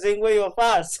be in the same way of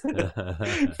us.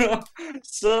 No?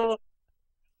 So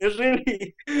it's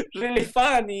really, really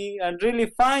funny and really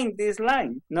fine, this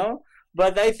line, no?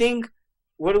 But I think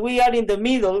when we are in the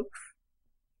middle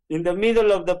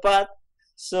of the path,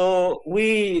 so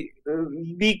we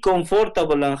be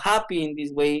comfortable and happy in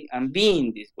this way and be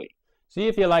in this way. See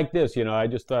if you like this, I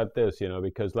just thought this,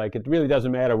 because like it really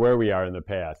doesn't matter where we are in the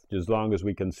path, as long as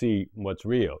we can see what's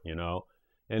real,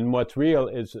 And what's real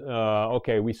is,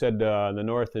 okay, we said the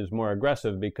North is more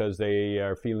aggressive because they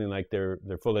are feeling like they're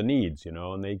full of needs,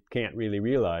 and they can't really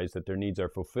realize that their needs are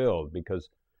fulfilled because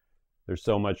there's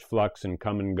so much flux and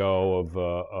come and go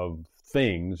of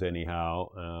things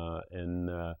anyhow,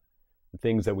 and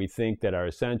things that we think that are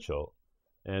essential.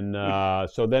 And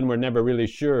so then we're never really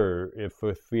sure if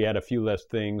we had a few less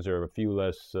things or a few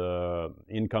less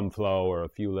income flow or a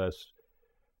few less,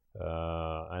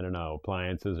 I don't know,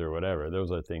 appliances or whatever.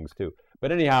 Those are things too.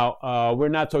 But anyhow, we're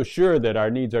not so sure that our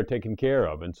needs are taken care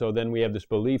of. And so then we have this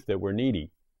belief that we're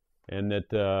needy and that,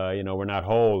 we're not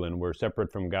whole and we're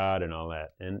separate from God and all that.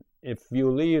 And if you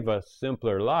live a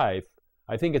simpler life,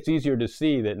 I think it's easier to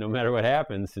see that no matter what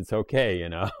happens, it's okay,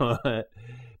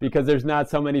 because there's not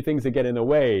so many things that get in the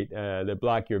way that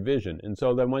block your vision. And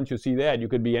so then once you see that, you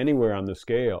could be anywhere on the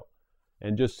scale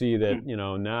and just see that,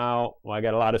 now, well, I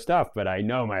got a lot of stuff, but I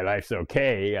know my life's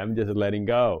okay. I'm just letting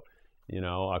go.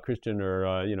 A Christian or,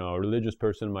 a religious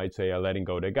person might say letting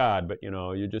go to God, but,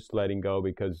 you're just letting go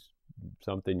because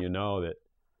something that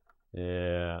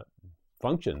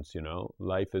functions,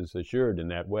 life is assured in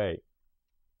that way.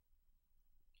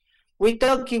 We're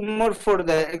talking more for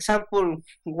the example,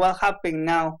 what happened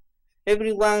now.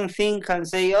 Everyone think and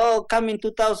say, oh, coming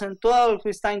 2012,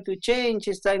 it's time to change,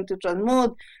 it's time to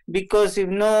transmute, because if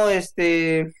no, it's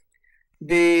the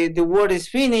world is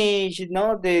finished,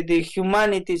 the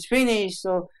humanity is finished.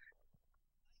 So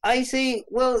I say,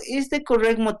 well, is the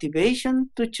correct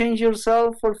motivation to change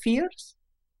yourself for fears?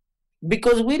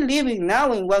 Because we're living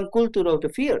now in one culture of the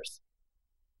fears.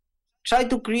 Try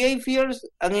to create fears,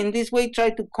 and in this way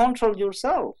try to control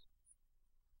yourself.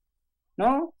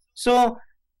 No? So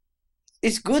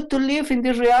it's good to live in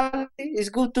this reality. It's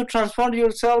good to transform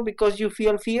yourself because you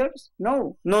feel fears.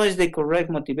 No is the correct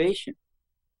motivation.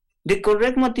 The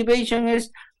correct motivation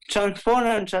is transform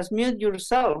and transmute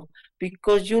yourself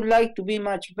because you like to be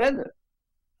much better,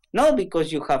 not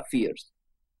because you have fears.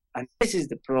 And this is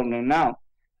the problem now.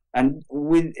 And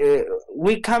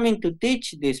we're coming to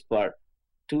teach this part.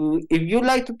 If you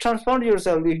like to transform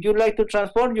yourself, if you like to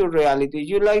transform your reality, if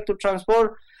you like to transform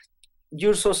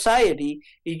your society,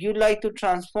 if you like to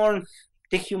transform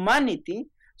the humanity,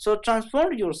 so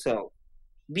transform yourself.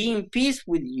 Be in peace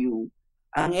with you,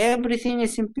 and everything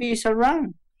is in peace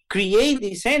around. Create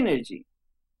this energy.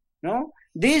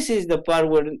 This is the part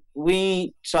where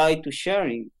we try to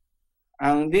sharing.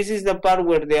 And this is the part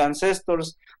where the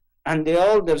ancestors and the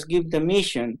elders give the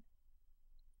mission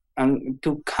and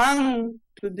to come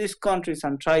to these countries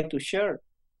and try to share.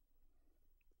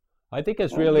 I think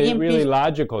it's really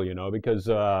logical, because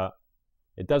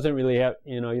it doesn't really have,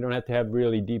 you don't have to have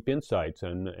really deep insights,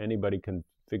 and anybody can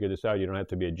figure this out. You don't have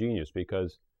to be a genius,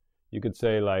 because you could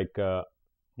say, like,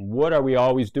 what are we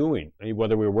always doing?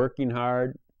 Whether we're working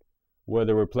hard,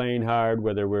 whether we're playing hard,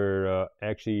 whether we're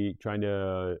actually trying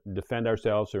to defend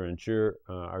ourselves or ensure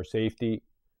our safety,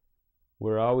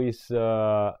 we're always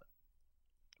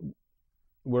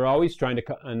trying to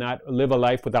not live a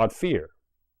life without fear.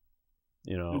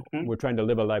 We're trying to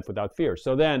live a life without fear.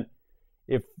 So then,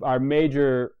 if our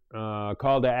major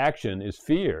call to action is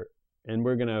fear, and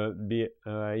we're going to be,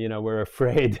 we're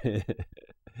afraid,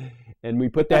 and we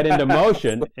put that into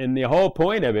motion, and the whole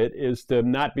point of it is to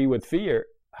not be with fear.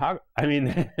 How's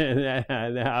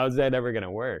that ever going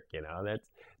to work? That's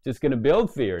just going to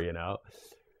build fear.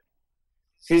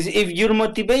 Because if your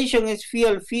motivation is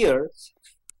feel fears,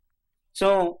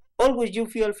 so always you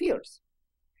feel fears,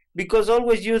 because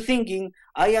always you're thinking,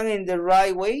 I am in the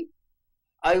right way,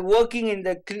 I walking in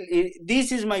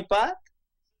this is my path.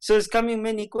 So it's coming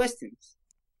many questions,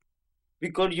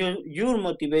 because your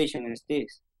motivation is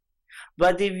this.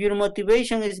 But if your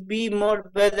motivation is be more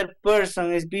better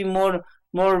person, is be more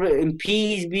in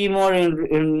peace, be more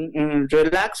in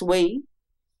relaxed way,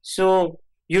 so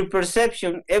your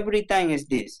perception every time is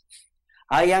this: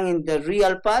 I am in the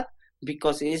real path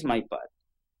because it is my path,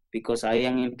 because I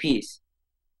am in peace,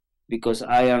 because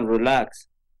I am relaxed.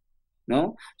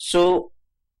 No, so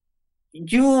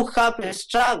you have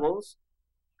struggles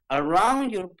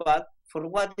around your path for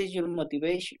what is your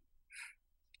motivation.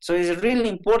 So it's really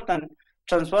important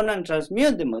transform and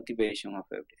transmute the motivation of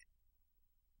everything.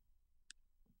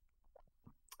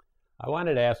 I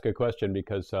wanted to ask a question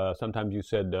because sometimes you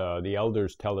said the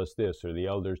elders tell us this or the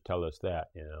elders tell us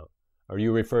that, or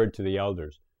you referred to the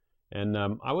elders. And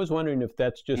I was wondering if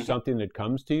that's just something that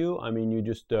comes to you. I mean, you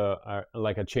just are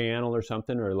like a channel or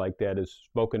something, or like that is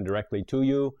spoken directly to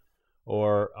you,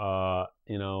 or,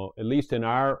 at least in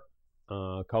our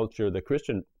culture, the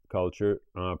Christian culture,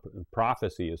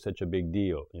 prophecy is such a big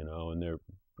deal, and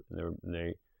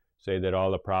they say that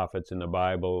all the prophets in the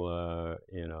Bible,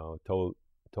 told,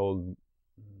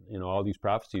 all these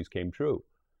prophecies came true,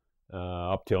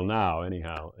 up till now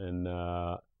anyhow. And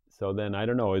so then I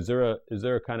don't know, is there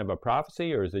a kind of a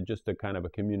prophecy, or is it just a kind of a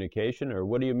communication, or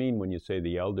what do you mean when you say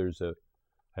the elders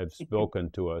have spoken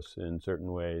to us in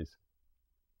certain ways?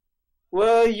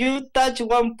 Well, you touch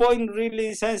one point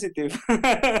really sensitive.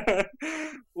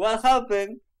 What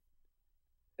happened?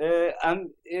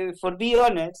 For be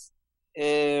honest,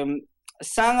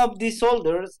 some of these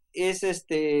elders is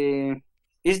the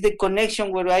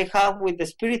connection where I have with the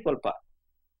spiritual path,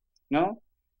 no?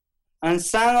 And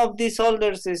some of these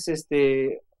elders is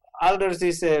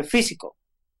physical.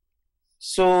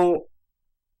 So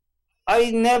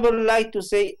I never like to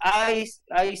say I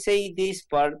say this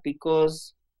part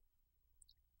because,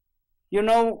 I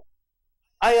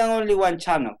am only one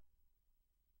channel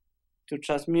to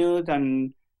transmute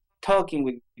and talking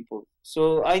with people.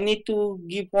 So I need to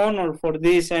give honor for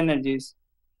these energies,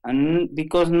 and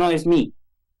because no, it's me.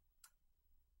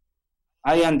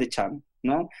 I am the channel,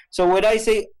 no? So when I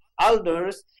say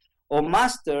elders or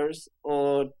masters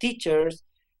or teachers,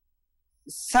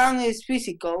 some is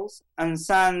physical and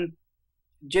some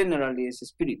generally is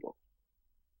spiritual.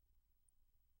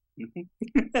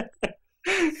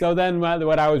 So then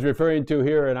what I was referring to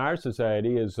here in our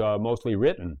society is mostly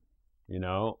written,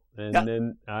 and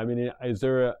then, I mean,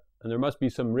 there must be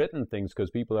some written things,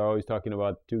 because people are always talking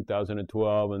about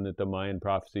 2012 and that the Mayan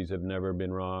prophecies have never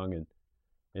been wrong. And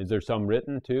is there some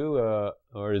written too,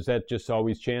 or is that just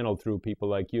always channeled through people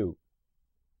like you?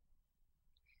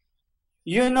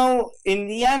 In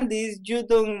the Andes,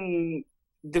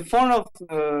 the form of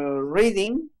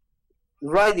writing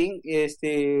is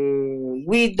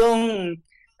we don't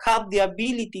have the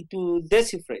ability to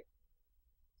decipher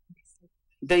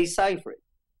it.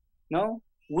 No,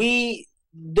 we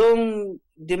don't.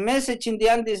 The message in the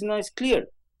Andes no is clear,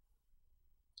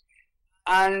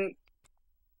 and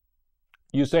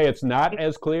you say it's not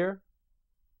as clear.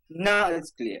 No, it's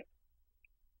clear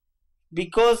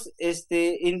because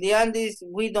in the Andes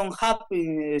we don't have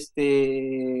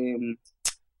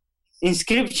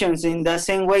inscriptions in the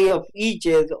same way of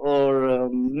Egypt or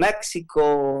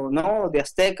Mexico, no, the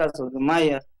Aztecas or the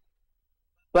Mayas.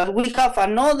 But we have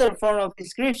another form of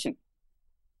inscription.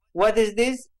 What is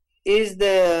this? Is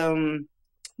the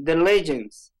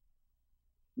legends,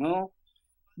 no?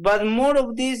 But more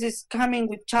of this is coming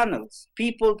with channels.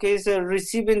 People is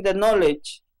receiving the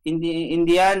knowledge in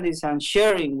the Andes and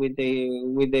sharing with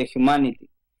the humanity,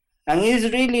 and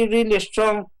it's really, really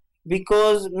strong.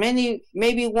 Because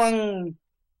maybe one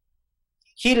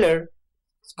healer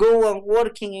go and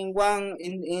working in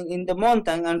the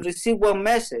mountain and receive one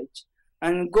message,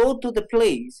 and go to the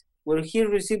place where he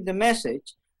received the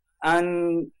message,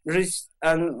 and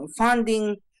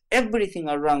finding everything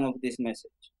around of this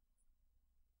message.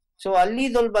 So a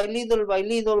little by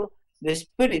little, the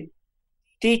Spirit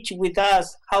teach with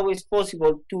us how it's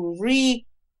possible to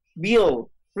rebuild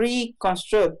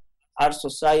reconstruct our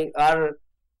society, our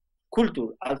culture,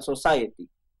 our society.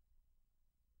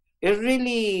 It's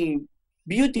really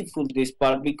beautiful, this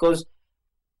part, because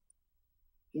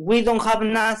we don't have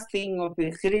nothing of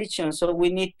the Christian, so we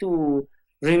need to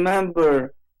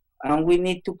remember and we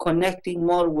need to connect it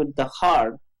more with the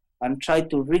heart and try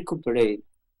to recuperate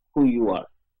who you are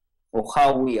or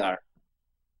how we are.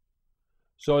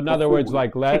 So in other words,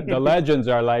 like the legends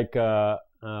are like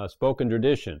spoken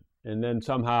tradition, and then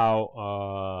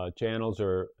somehow channels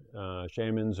or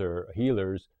shamans or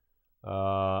healers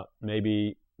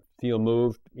maybe feel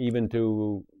moved even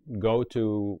to go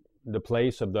to the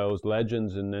place of those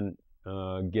legends and then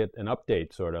get an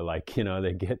update, sort of like, you know,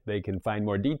 they can find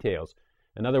more details.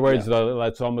 In other words,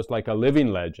 that's almost like a living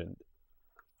legend.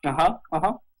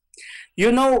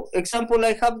 You know, example,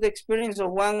 I have the experience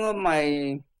of one of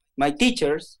my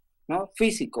teachers, no,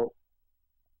 physical.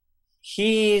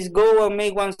 He is go and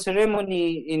make one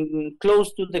ceremony in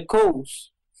close to the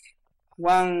coast,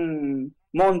 one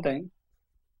mountain,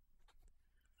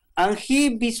 and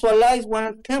he visualized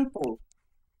one temple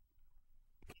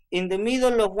in the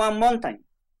middle of one mountain.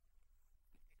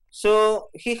 So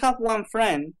he have one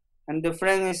friend, and the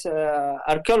friend is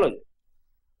archaeologist,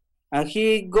 and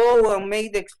he go and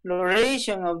make the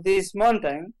exploration of this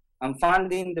mountain and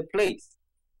finding the place.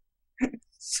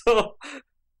 So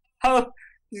how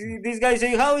this guy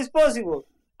say, how is possible?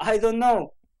 I don't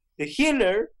know. The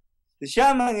healer, the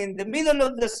shaman, in the middle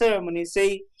of the ceremony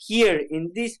say, here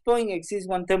in this point exists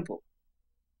one temple,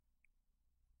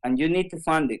 and you need to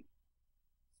find it.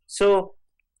 So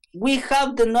we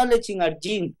have the knowledge in our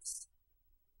genes.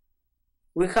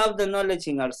 We have the knowledge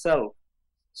in ourselves.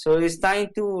 So it's time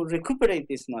to recuperate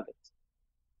this knowledge,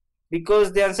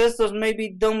 because the ancestors maybe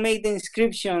don't make the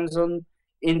inscriptions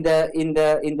in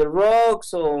the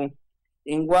rocks or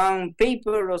in one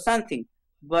paper or something,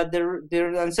 but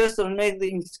their ancestors made the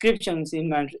inscriptions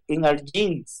in our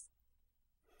genes.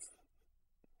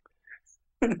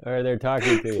 Or they're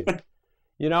talking to you.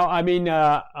 You know, I mean,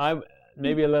 I'm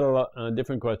maybe a little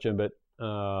different question, but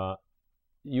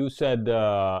you said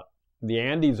the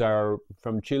Andes are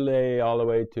from Chile all the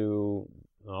way to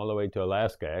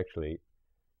Alaska, actually,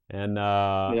 and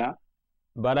yeah.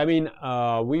 But I mean,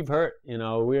 we've heard, you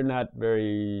know, we're not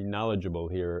very knowledgeable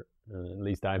here. At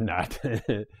least I'm not.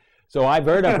 So I've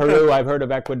heard of Peru, I've heard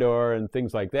of Ecuador, and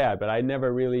things like that, but I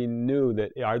never really knew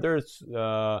that. Are there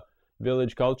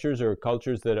village cultures or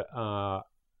cultures that are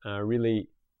really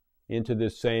into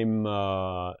this same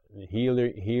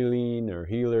healing or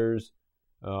healers,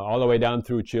 all the way down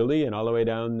through Chile and all the way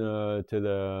down to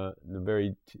the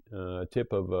very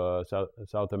tip of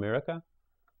South America?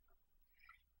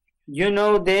 You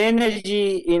know, the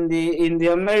energy in the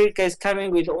America is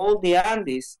coming with all the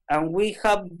Andes, and we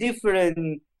have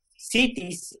different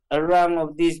cities around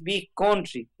of this big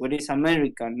country, what is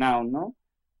America now, no?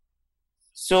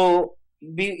 So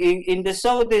in the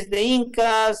south is the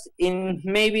Incas, in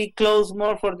maybe close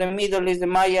more for the middle is the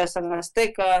Mayas and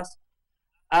Aztecas,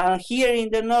 and here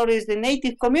in the north is the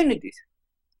native communities.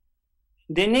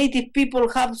 The native people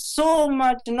have so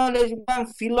much knowledge, one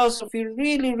philosophy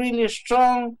really, really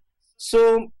strong.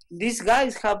 So these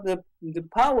guys have the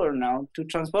power now to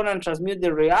transform and transmute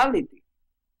the reality.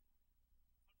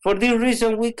 For this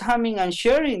reason, we're coming and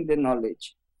sharing the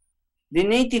knowledge. The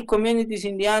native communities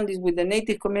in the Andes with the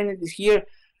native communities here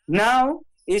now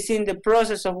is in the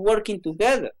process of working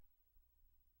together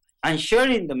and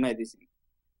sharing the medicine.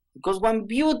 Because one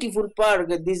beautiful part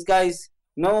that these guys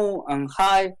know and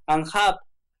have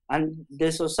and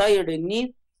the society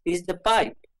need is the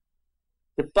pipe.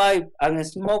 The pipe and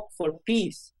smoke for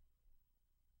peace.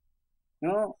 You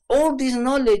know, all this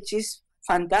knowledge is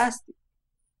fantastic.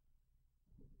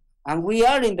 And we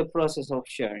are in the process of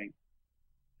sharing.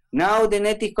 Now the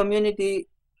native community,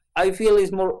 I feel,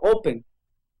 is more open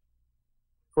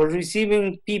for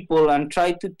receiving people and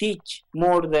try to teach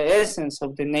more the essence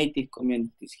of the native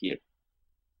communities here.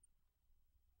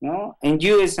 You know, in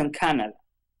US and Canada.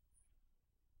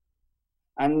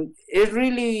 And it's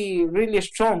really, really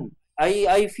strong.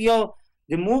 I feel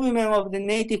the movement of the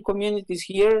native communities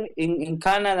here in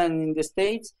Canada and in the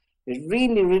States is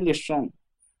really, really strong.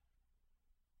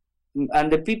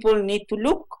 And the people need to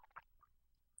look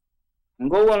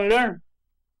and go and learn.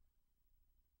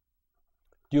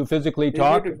 Do you physically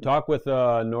talk with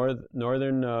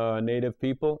northern native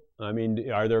people? I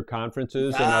mean, are there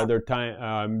conferences and are there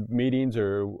meetings,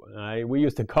 or we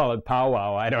used to call it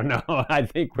powwow? I don't know. I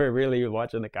think we're really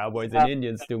watching the Cowboys and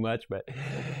Indians too much. But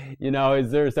you know,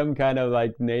 is there some kind of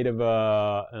like native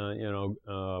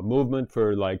movement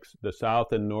for like the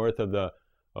south and north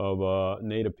of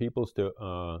native peoples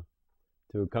to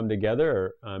to come together?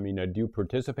 Or, I mean, do you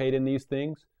participate in these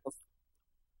things?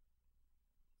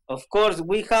 Of course,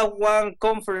 we have one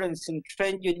conference in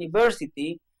Trent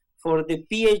University for the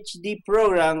PhD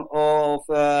program of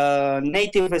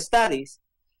Native Studies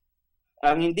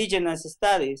and Indigenous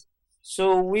Studies.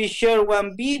 So we share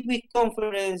one big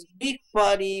conference, big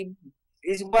party.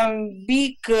 It's one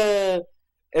big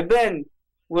event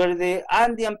where the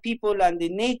Andean people and the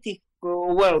native,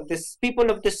 the people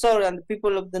of the south and the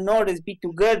people of the north be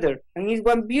together. And it's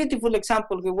one beautiful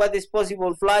example of what is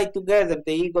possible, fly together,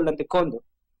 the eagle and the condor.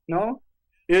 No?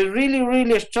 It's really,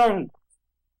 really strong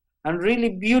and really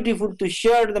beautiful to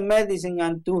share the medicine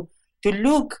and to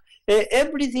look at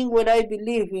everything what I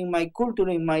believe in my culture,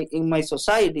 in my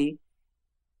society,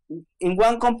 in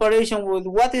one comparison with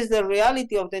what is the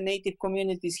reality of the native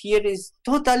communities here is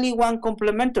totally one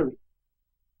complementary.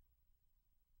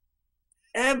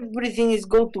 Everything is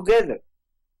go together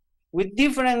with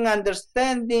different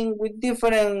understanding, with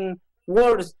different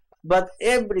words, but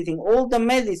everything, all the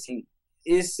medicine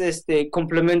is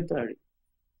complementary.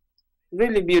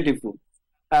 Really beautiful.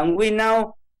 And we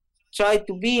now try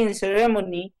to be in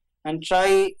ceremony and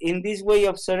try in this way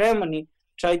of ceremony,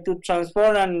 try to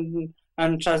transform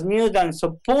and transmute and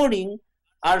supporting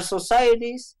our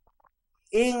societies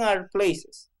in our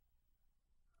places.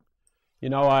 You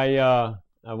know, I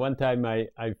one time I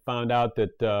found out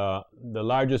that the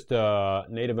largest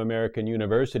Native American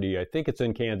university, I think it's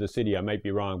in Kansas City, I might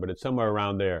be wrong, but it's somewhere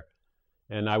around there.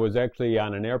 And I was actually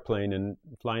on an airplane and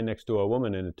flying next to a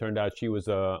woman, and it turned out she was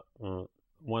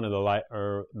one of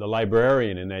the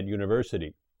librarian in that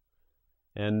university.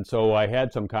 And so I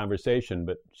had some conversation,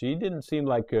 but she didn't seem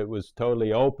like it was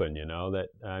totally open, you know, that,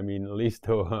 I mean, at least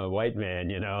to a white man,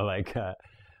 you know, like an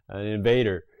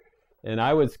invader. And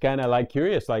I was kind of like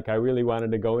curious, like I really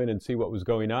wanted to go in and see what was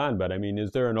going on. But I mean,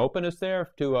 is there an openness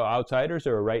there to outsiders,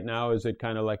 or right now is it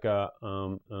kind of like a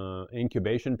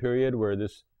incubation period where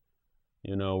this,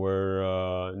 you know, where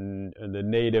the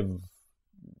native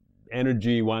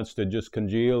energy wants to just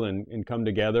congeal and come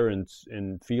together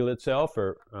and feel itself,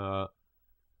 or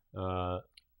I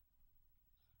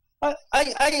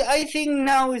think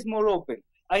now is more open.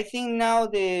 I think now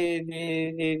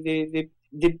the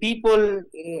people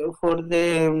for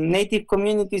the native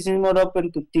communities is more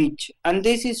open to teach, and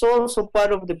this is also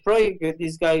part of the project that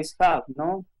these guys have,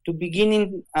 no, to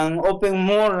beginning and open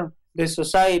more the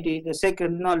society, the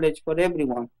sacred knowledge for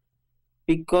everyone,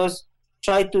 because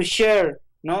try to share,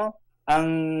 no,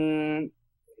 and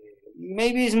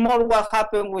maybe it's more what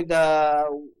happened with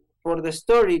for the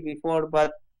story before,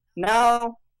 but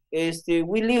now is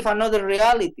we live another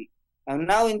reality, and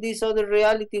now in this other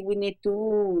reality we need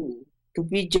to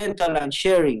be gentle and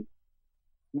sharing,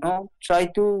 no, try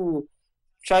to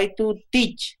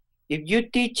teach. If you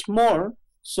teach more,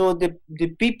 so the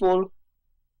people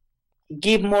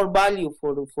give more value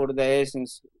for the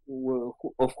essence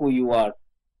of who you are.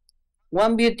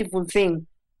 One beautiful thing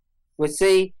we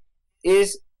say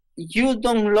is you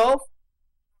don't love,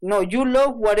 no, you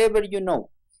love whatever you know.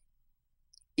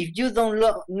 If you don't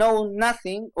know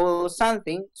nothing or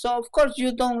something, so of course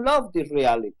you don't love this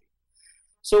reality.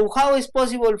 So how is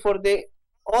possible for the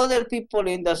other people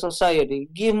in the society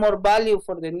give more value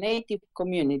for the native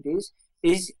communities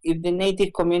is if the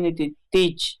native community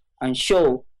teach and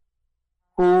show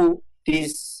who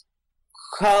this,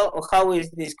 how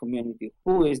is this community,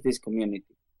 who is this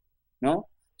community, no?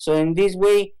 So in this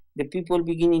way, the people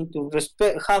beginning to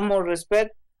have more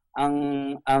respect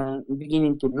and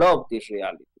beginning to love this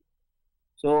reality.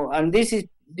 So, and this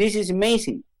is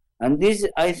amazing, and this,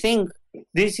 I think,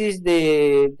 this is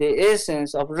the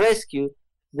essence of rescue,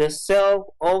 the self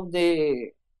of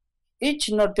each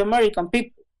North American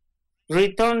people.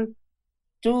 Return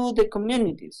to the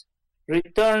communities,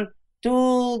 return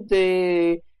to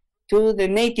the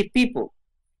native people,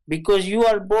 because you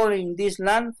are born in this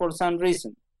land for some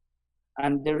reason,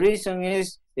 and the reason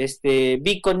is the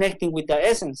be connecting with the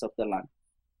essence of the land.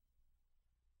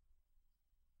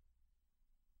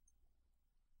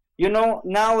 You know,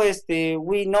 now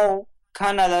we know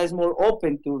Canada is more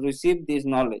open to receive this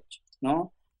knowledge,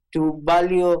 no, to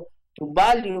value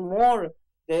more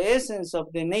the essence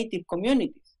of the native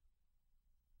communities.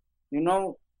 You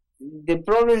know, the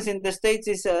problems in the States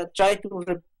is try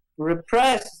to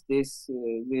repress these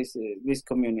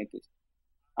communities,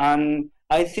 and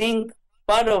I think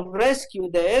part of rescue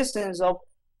the essence of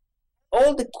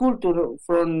all the culture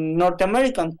from North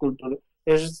American culture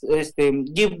is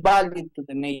give value to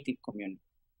the native community,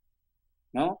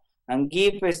 no, and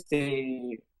give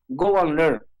go and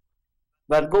learn,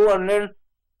 but go and learn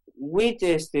with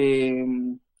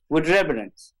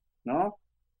reverence, no,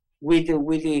 with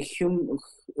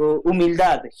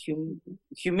humildad,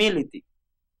 humility.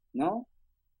 No,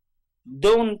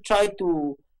 don't try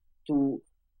to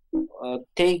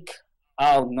take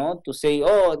out, no, to say,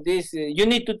 oh, this you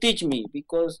need to teach me,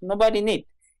 because nobody need.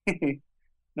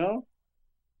 No.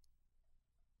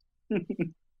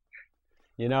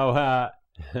 You know,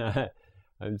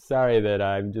 I'm sorry that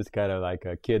I'm just kind of like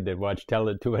a kid that watched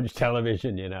too much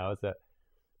television, you know. So,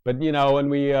 but you know, when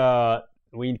we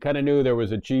kind of knew there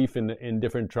was a chief in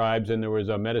different tribes and there was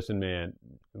a medicine man.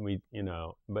 You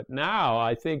know, but now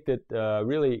I think that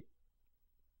really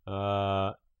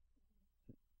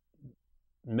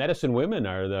medicine women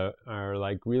are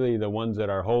like really the ones that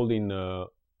are holding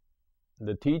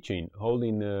the teaching,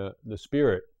 holding the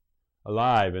spirit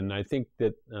alive. And I think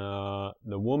that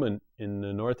the woman in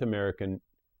the North American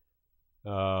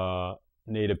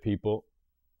Native people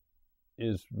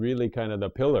is really kind of the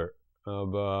pillar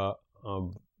of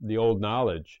the old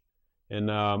knowledge. And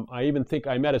I even think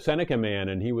I met a Seneca man,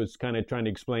 and he was kind of trying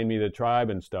to explain me the tribe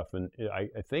and stuff. And I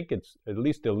think it's at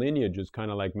least the lineage is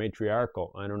kind of like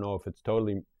matriarchal. I don't know if it's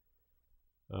totally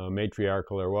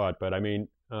matriarchal or what, but I mean,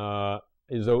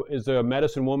 is a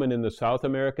medicine woman in the South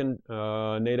American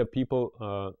Native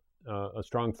people a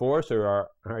strong force, or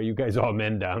are you guys all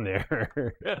men down there?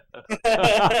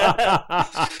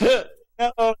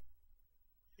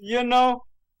 You know,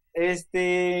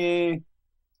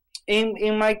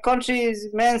 in my country,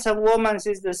 men and women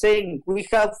is the same. We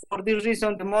have, for this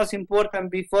reason, the most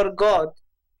important before God,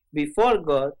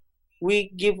 we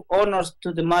give honors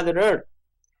to the Mother Earth.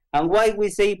 And why we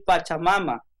say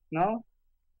Pachamama, no?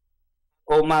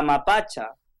 Or Mama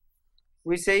Pacha.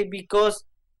 We say because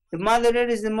the Mother Earth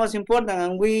is the most important,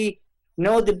 and we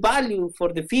know the value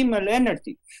for the female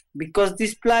energy, because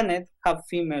this planet have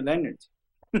female energy.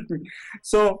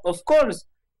 So, of course,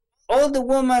 all the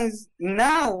women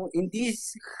now in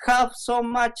this have so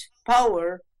much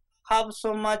power, have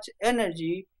so much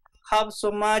energy, have so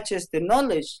much as the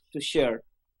knowledge to share.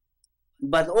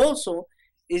 But also,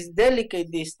 it's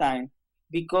delicate this time,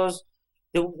 because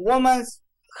the women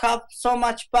have so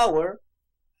much power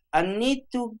and need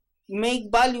to make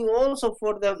value also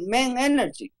for the men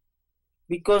energy,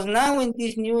 because now in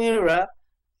this new era,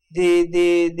 the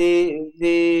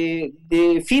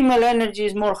female energy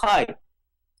is more high.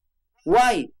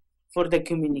 Why? For the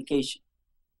communication.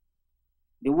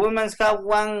 The women have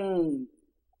one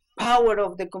power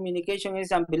of the communication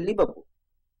is unbelievable.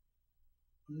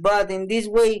 But in this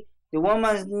way, the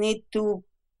women need to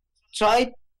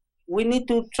try. We need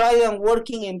to try and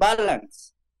working in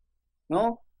balance.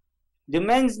 No, the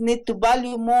men need to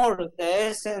value more the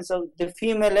essence of the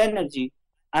female energy,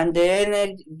 and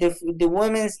the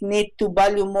women need to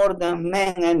value more the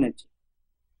men energy.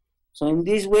 So in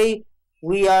this way,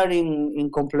 we are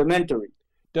in complementary.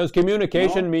 Does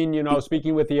communication mean, you know,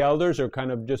 speaking with the elders, or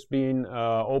kind of just being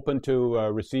open to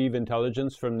receive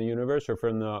intelligence from the universe or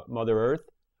from the Mother Earth?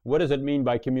 What does it mean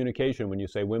by communication when you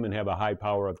say women have a high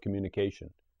power of communication?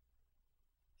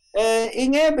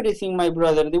 In everything, my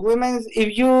brother. The women,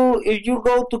 if you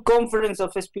go to conference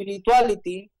of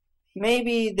spirituality,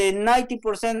 maybe the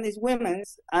 90% is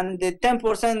women's and the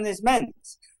 10% is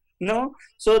men's. No,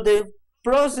 so the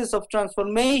process of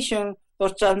transformation or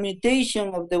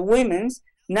transmutation of the women's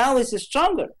now is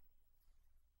stronger.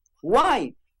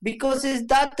 Why? Because it's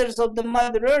daughters of the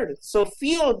Mother Earth. So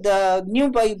feel the new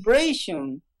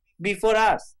vibration before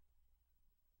us.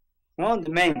 No, the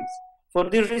men's. For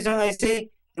this reason, I say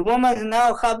the women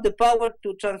now have the power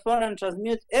to transform and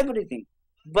transmute everything.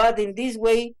 But in this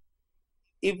way,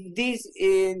 if this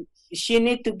she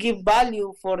need to give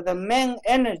value for the men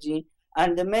energy,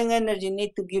 and the men energy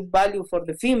need to give value for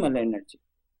the female energy.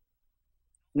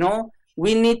 No,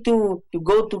 we need to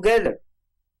go together.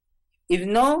 If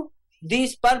no,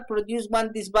 this part produce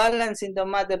one disbalance in the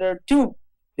Mother Earth too.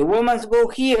 The women go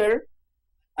here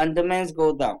and the men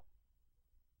go down.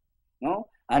 No,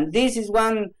 and this is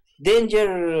one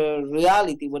danger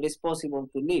reality what is possible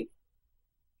to live,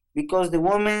 because the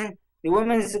women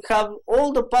have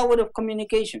all the power of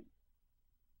communication,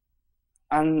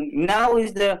 and now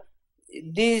is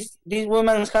these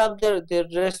women have their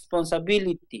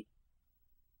responsibility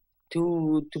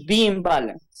to be in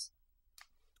balance.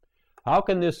 How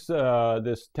can this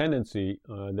tendency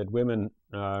that women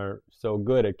are so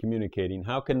good at communicating,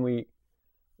 how can we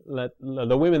let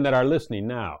the women that are listening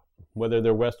now, whether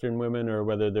they're Western women or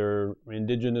whether they're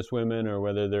indigenous women or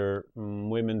whether they're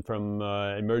women from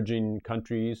emerging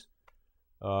countries,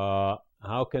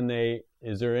 how can they,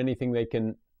 is there anything they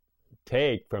can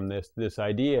take from this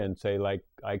idea and say, like,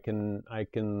 I can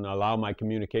allow my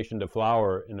communication to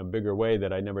flower in a bigger way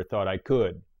that I never thought I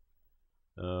could?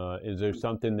 Is there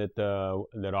something that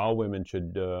that all women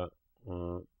should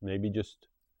maybe just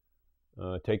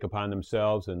take upon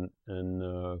themselves and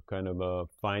kind of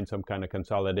find some kind of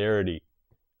consolidarity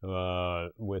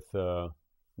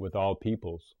with all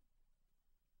peoples?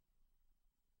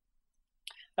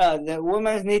 The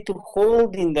women need to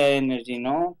hold in the energy,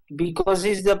 no, because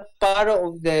it's the part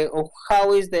of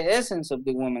how is the essence of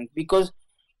the woman. Because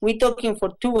we're talking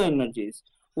for two energies.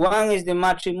 One is the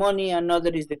matrimony, another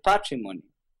is the patrimony.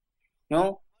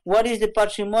 No, what is the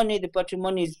patrimony? The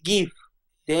patrimony is give.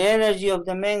 The energy of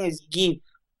the man is give.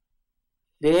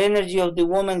 The energy of the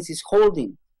woman is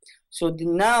holding. So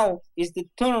now is the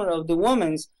turn of the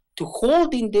women to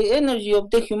hold in the energy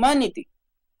of the humanity.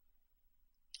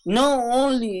 Not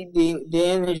only the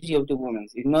energy of the woman,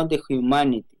 it's not the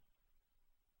humanity.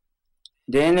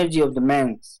 The energy of the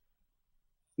man.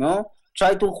 No?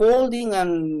 Try to hold in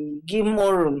and give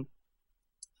more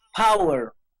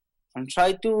power and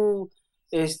try to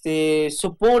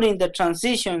supporting the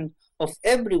transition of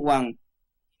everyone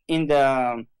in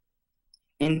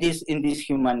this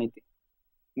humanity.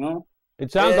 You know?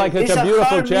 It sounds like it's a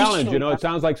beautiful challenge, mission. you know. It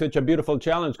sounds like such a beautiful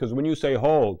challenge, because when you say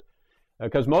hold,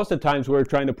 because most of the times we're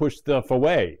trying to push stuff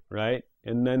away, right?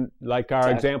 And then, like our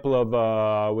example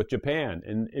of with Japan,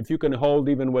 and if you can hold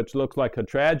even what looks like a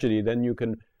tragedy, then you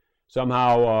can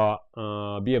somehow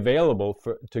be available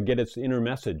to get its inner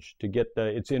message, to get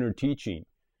its inner teaching.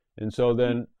 And so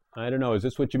then, I don't know, is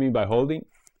this what you mean by holding?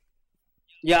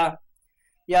 Yeah,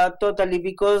 totally.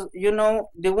 Because you know,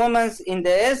 the women's, in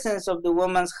the essence of the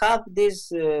women's, have this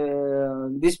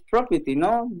this property,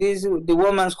 no? The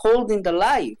women's holding the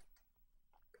life.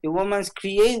 The women's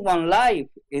create one life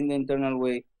in the internal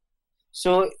way.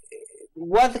 So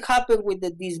what happened with the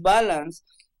disbalance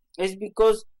is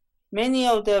because many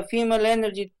of the female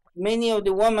energy, many of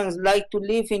the women like to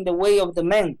live in the way of the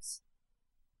men's,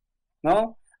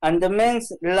 no? And the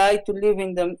men's like to live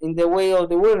in the way of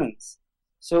the women's.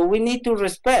 So we need to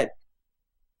respect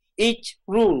each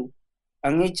rule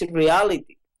and each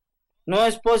reality. No,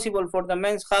 it's possible for the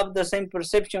men to have the same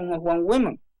perception of one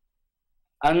woman,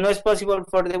 and no, it's possible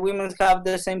for the women to have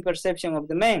the same perception of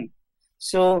the men.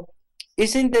 So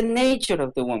it's in the nature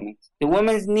of the women. The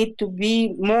women need to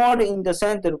be more in the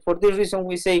center. For this reason,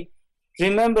 we say,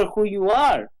 remember who you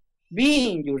are. Be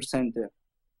in your center.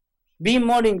 Be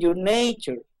more in your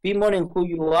nature. Be more in who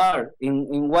you are,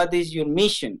 in what is your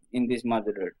mission in this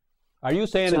Mother Earth. Are you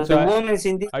saying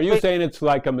saying it's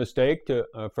like a mistake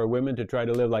for women to try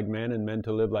to live like men and men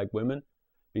to live like women?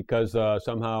 Because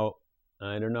somehow,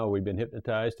 I don't know, we've been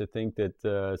hypnotized to think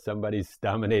that somebody's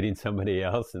dominating somebody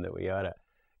else and that we ought to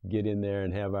get in there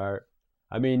and have our...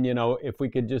 I mean, you know, if we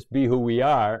could just be who we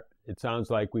are, it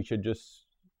sounds like we should just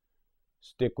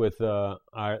stick with the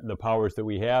powers that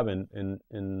we have and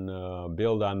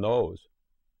build on those.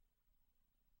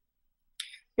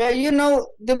 Yeah, you know,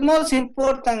 the most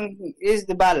important is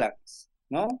the balance,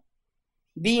 no?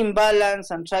 Be in balance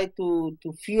and try to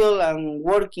feel and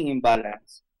working in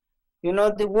balance. You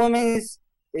know, the women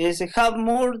have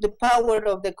more the power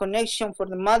of the connection for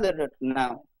the Mother Earth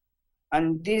now.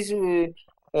 And this,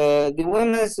 the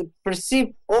women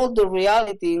perceive all the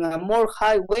reality in a more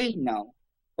high way now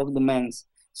of the men's.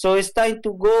 So it's time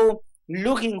to go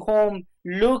looking home,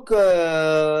 look,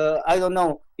 I don't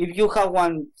know, if you have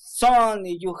one son,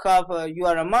 if you have, you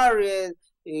are married,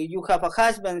 you have a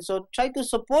husband, so try to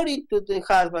support it to the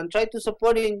husband, try to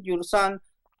support in your son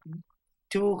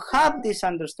to have this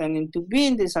understanding, to be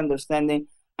in this understanding,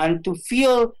 and to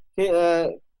feel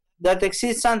that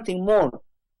exists something more.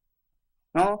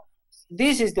 No,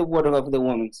 this is the work of the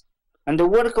women, and the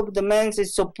work of the men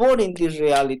is supporting this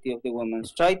reality of the women.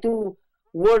 Try to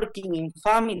working in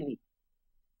family.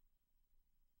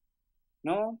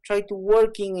 No, try to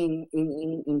working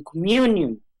in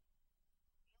communion.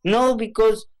 No,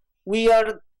 because we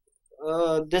are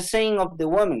the same of the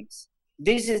women.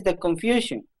 This is the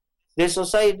confusion. The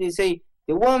society say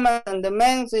the woman and the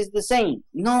man is the same.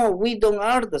 No, we don't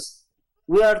are the same.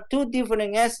 We are two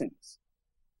different essence.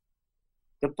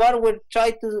 The part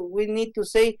we need to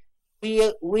say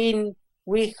we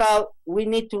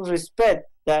need to respect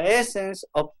the essence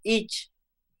of each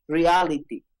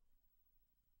reality.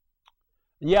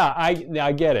 Yeah, I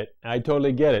get it. I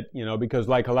totally get it, you know, because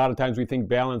like a lot of times we think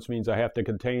balance means I have to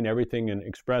contain everything and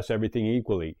express everything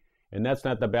equally. And that's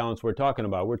not the balance we're talking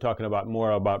about. We're talking about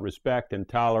more about respect and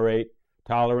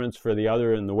tolerance for the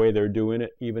other and the way they're doing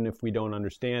it, even if we don't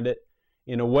understand it.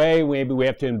 In a way, maybe we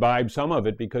have to imbibe some of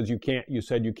it, because you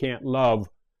said you can't love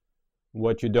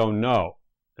what you don't know.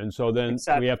 And so then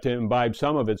we have to imbibe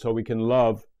some of it so we can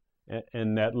love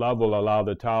and that love will allow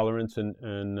the tolerance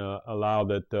and allow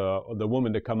that the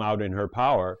woman to come out in her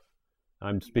power.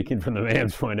 I'm speaking from the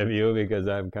man's point of view because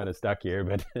I'm kind of stuck here,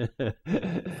 but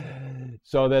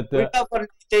so that we have our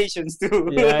limitations too.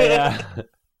 yeah.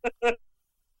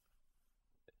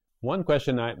 One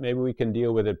question, maybe we can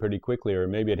deal with it pretty quickly, or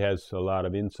maybe it has a lot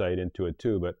of insight into it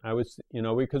too. But I was,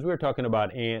 because we were talking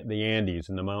about the Andes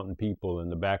and the mountain people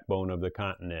and the backbone of the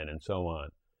continent and so on.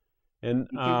 And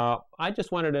I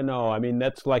just wanted to know, I mean,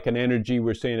 that's like an energy.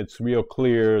 We're saying it's real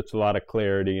clear. It's a lot of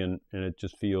clarity, and it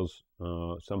just feels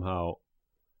somehow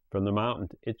from the mountain.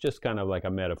 It's just kind of like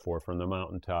a metaphor from the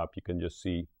mountaintop. You can just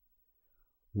see.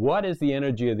 What is the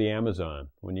energy of the Amazon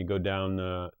when you go down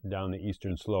the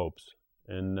eastern slopes?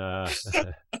 And well,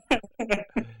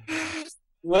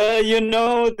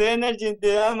 the energy in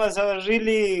the Amazon is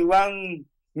really one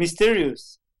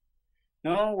mysterious.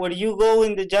 Where you go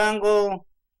in the jungle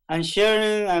and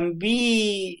share and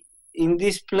be in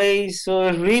this place, so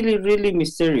it's really, really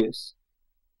mysterious.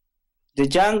 The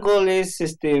jungle is,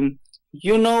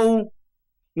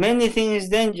 many things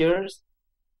dangerous,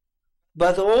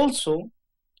 but also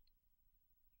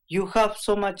you have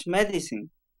so much medicine.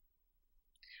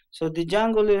 So the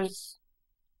jungle is,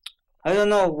 I don't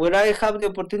know, where I have the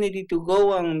opportunity to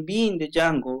go and be in the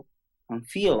jungle and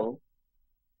feel,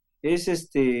 this is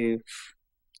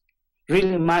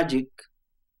really magic.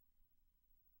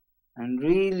 And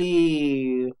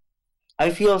really, I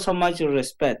feel so much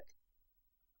respect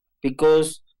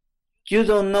because you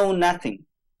don't know nothing.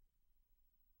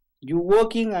 You're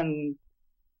walking and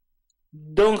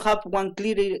don't have one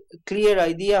clear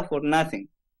idea for nothing.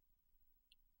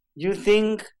 You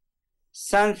think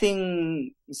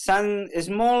something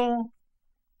small.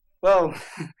 Well,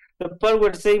 the part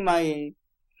where say my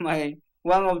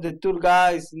one of the tour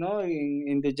guys,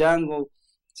 in the jungle,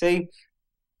 say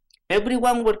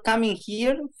everyone were coming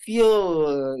here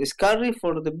feel scary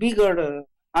for the bigger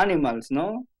animals,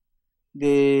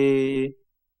 the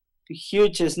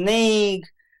huge snake,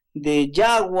 the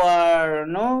jaguar,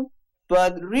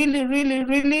 but really, really,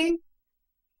 really,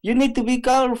 you need to be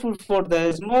careful for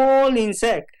the small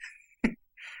insect.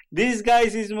 This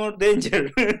guys is more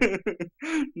danger.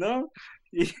 No?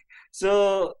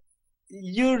 So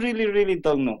you really, really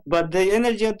don't know. But the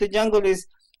energy of the jungle is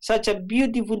such a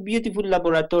beautiful, beautiful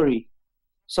laboratory.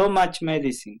 So much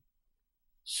medicine.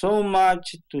 So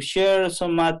much to share, so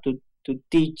much to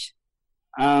teach,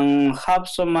 and have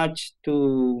so much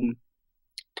to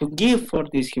give for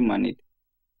this humanity.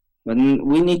 But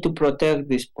we need to protect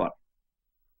this part.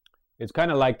 It's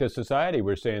kind of like the society.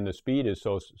 We're saying the speed is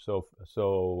so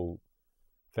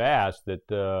fast that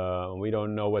we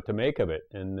don't know what to make of it,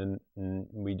 and then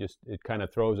it kind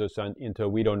of throws us into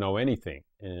we don't know anything,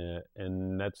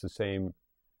 and that's the same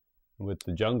with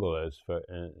the jungle. It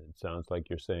sounds like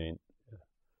you're saying.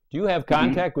 Do you have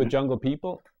contact with jungle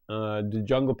people? Do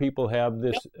jungle people have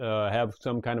this have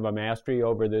some kind of a mastery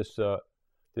over these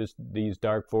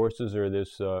dark forces or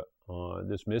this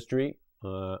mystery?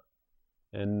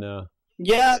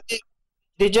 Yeah,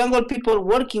 the jungle people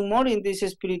working more in this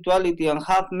spirituality and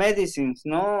have medicines,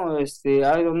 no? I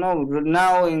don't know.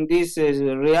 Now in this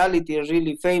reality is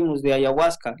really famous, the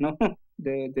ayahuasca, no?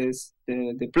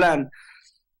 the plant.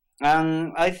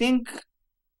 And I think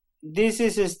this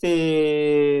is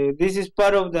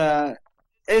part of the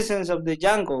essence of the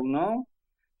jungle, no?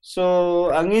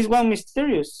 So, and it's one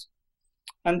mysterious.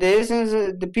 And the essence,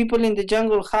 the people in the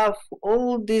jungle have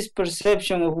all this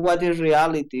perception of what is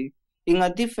reality in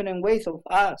a different way of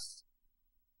us,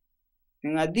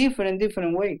 in a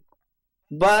different way,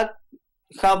 but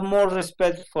have more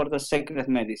respect for the sacred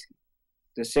medicine,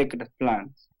 the sacred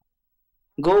plants.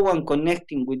 Go on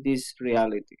connecting with this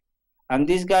reality, and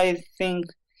this guy think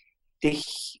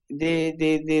the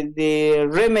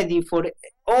remedy for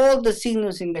all the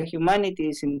sickness in the humanity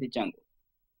is in the jungle.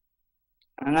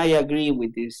 And I agree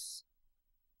with this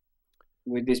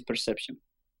perception.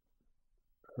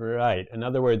 Right. In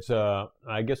other words,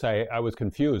 I guess I was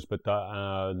confused, but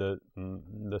the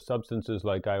substances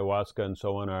like ayahuasca and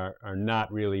so on are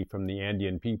not really from the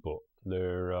Andean people.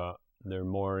 They're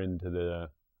more into the.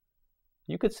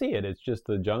 You could see it. It's just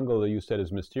the jungle that you said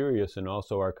is mysterious, and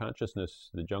also our consciousness.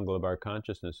 The jungle of our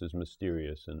consciousness is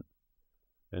mysterious,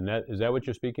 and that is that what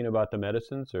you're speaking about, the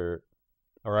medicines, or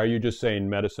are you just saying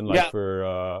medicine like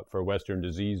for Western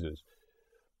diseases?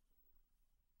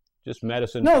 Just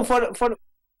medicine. No, for.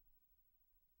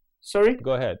 Sorry?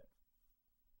 Go ahead.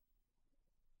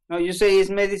 No, you say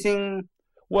it's medicine.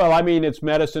 Well, I mean, it's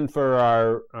medicine for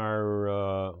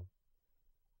our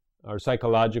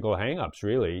psychological hang-ups,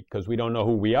 really, because we don't know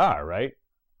who we are, right?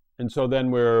 And so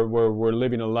then we're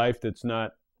living a life that's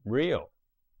not real.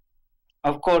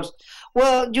 of course.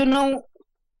 Well,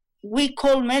 we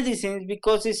call medicines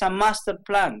because it's a master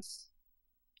plants.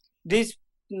 This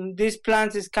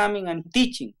plants is coming and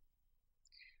teaching.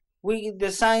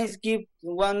 The science give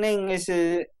one name is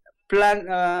a plant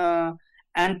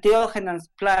enteógenas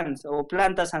plants or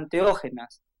plantas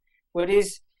enteógenas,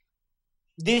 whereas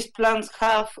these plants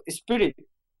have spirit,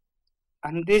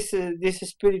 and this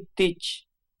spirit teach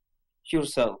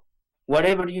yourself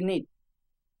whatever you need.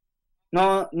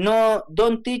 No,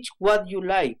 don't teach what you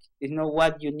like. It's not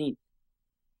what you need.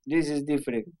 This is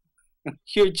different.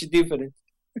 Huge difference.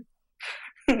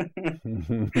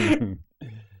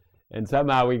 And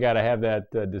somehow we got to have that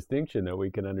distinction that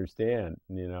we can understand.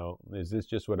 Is this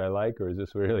just what I like, or is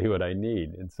this really what I need?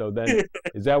 And so then,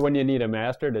 is that when you need a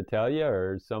master to tell you,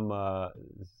 or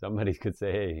somebody could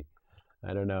say, "Hey,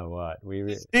 I don't know what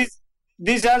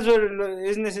this answer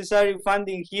is necessary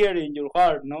finding here in your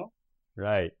heart, no?"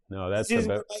 Right. No, that's this is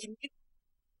what I need,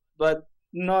 but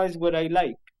no, it's what I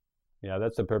like. Yeah,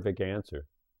 that's the perfect answer.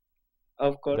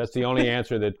 Of course. That's the only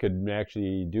answer that could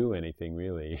actually do anything,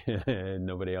 really. And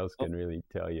nobody else can really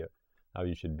tell you how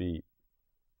you should be.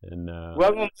 And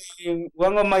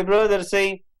one of my brothers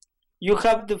say, "You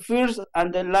have the first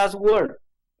and the last word,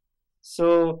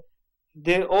 so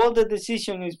all the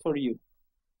decision is for you.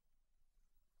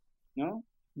 No,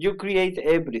 you create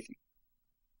everything."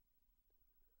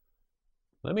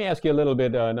 Let me ask you a little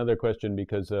bit another question,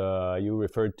 because you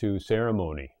referred to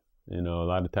ceremony. A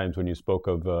lot of times when you spoke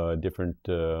of different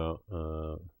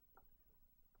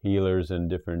healers and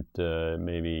different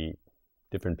maybe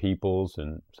different peoples,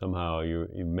 and somehow you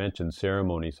mentioned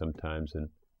ceremony sometimes. And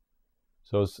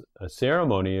so a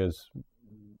ceremony is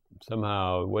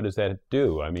somehow, what does that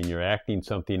do? I mean, you're acting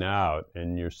something out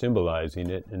and you're symbolizing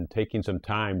it and taking some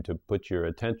time to put your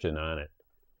attention on it.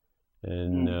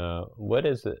 And what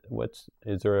is it?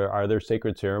 Are there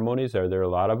sacred ceremonies? Are there a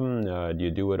lot of them? Do you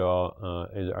do it all?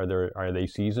 Are they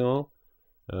seasonal?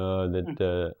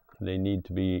 That they need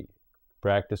to be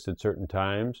practiced at certain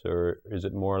times, or is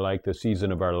it more like the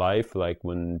season of our life, like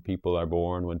when people are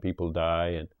born, when people die?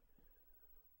 And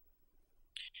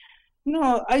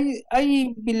no,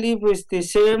 I believe with the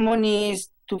ceremony is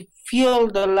to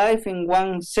feel the life in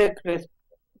one sacred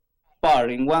part,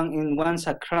 in one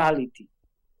sacrality.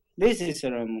 This is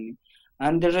ceremony,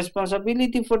 and the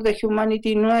responsibility for the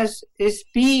humanity is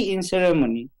be in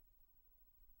ceremony,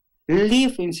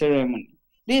 live in ceremony.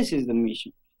 This is the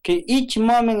mission. Okay, each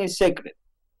moment is sacred.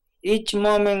 Each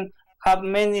moment have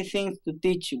many things to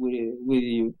teach with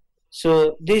you.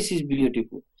 So this is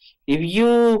beautiful. If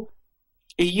you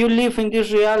live in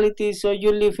this reality, so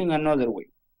you live in another way,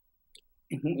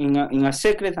 in a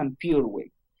sacred and pure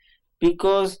way,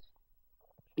 because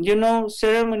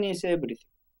ceremony is everything.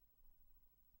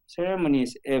 Ceremony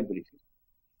is everything.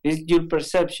 It's your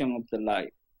perception of the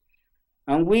life.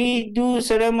 And we do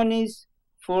ceremonies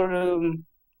for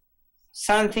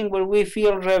something where we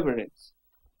feel reverence.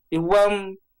 If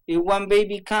one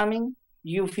baby coming,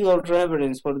 you feel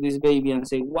reverence for this baby and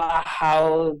say,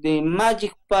 wow, the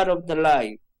magic part of the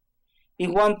life.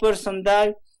 If one person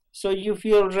died, so you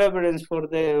feel reverence for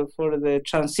the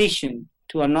transition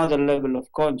to another level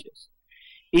of consciousness.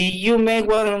 If you make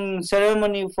one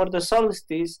ceremony for the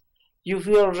solstice, you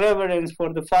feel reverence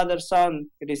for the Father Son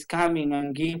that is coming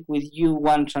and give with you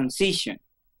one transition.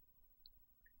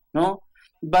 No?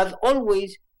 But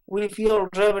always we feel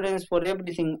reverence for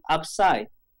everything outside.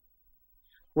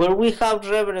 Where we have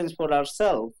reverence for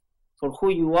ourselves, for who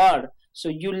you are, so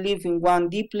you live in one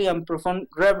deeply and profound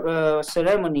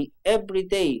ceremony every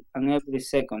day and every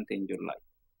second in your life.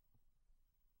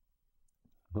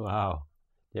 Wow.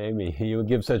 Jhaimy, you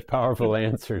give such powerful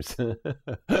answers. Such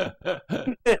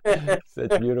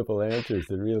beautiful answers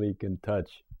that really can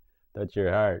touch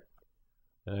your heart.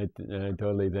 I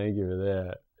totally thank you for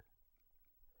that.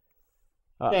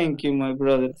 Thank you, my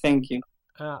brother. Thank you.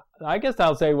 I guess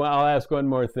I'll say, I'll ask one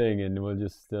more thing, and we'll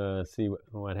just see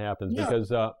what happens. Yeah.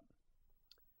 Because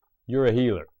you're a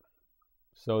healer.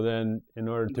 So then, in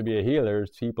order to be a healer,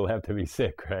 people have to be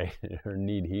sick, right? Or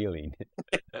need healing.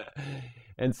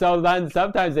 And so then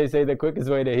sometimes they say the quickest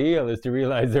way to heal is to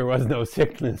realize there was no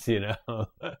sickness,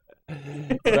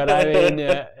 But I mean,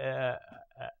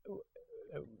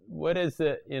 what is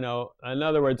it, in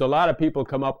other words, a lot of people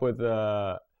come up with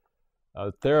a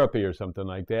therapy or something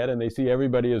like that, and they see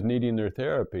everybody is needing their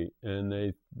therapy,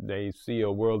 and they see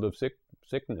a world of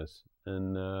sickness.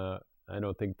 And I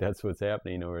don't think that's what's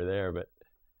happening over there, but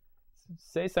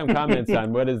say some comments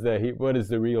on what is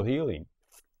the real healing.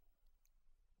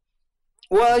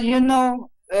 Well,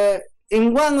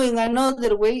 in one way and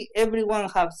another way, everyone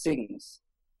has sickness.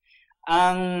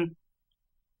 And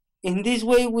in this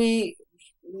way,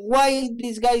 why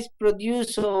these guys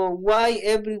produce, or why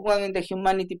everyone in the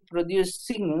humanity produce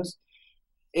signals,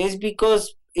 is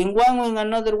because in one or in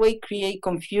another way create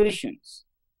confusions.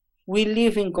 We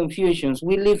live in confusions,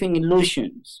 we live in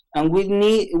illusions, and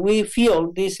we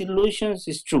feel these illusions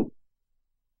is true.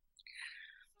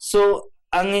 So,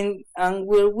 and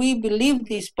where we believe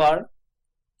this part,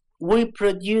 we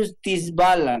produce this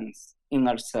balance in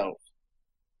ourselves.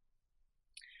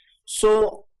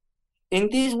 So, in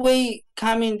this way,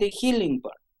 coming the healing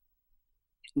part.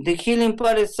 The healing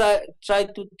part is try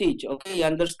to teach, okay,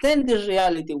 understand this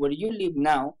reality where you live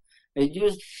now, and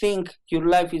you think your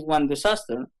life is one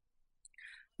disaster.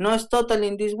 No, it's totally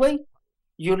in this way.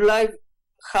 Your life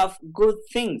have good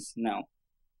things now.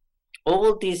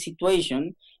 All this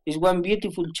situation is one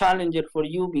beautiful challenger for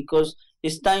you, because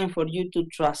it's time for you to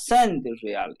transcend the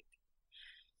reality.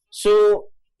 So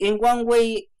in one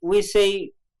way, we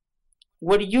say,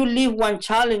 where you live one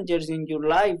challengers in your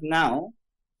life now,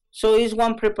 so it's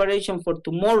one preparation for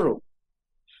tomorrow.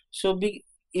 So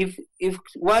if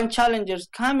one challenger's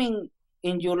coming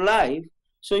in your life,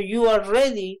 so you are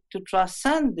ready to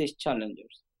transcend these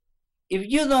challengers. If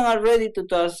you don't are ready to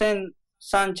transcend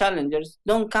some challengers,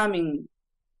 don't come in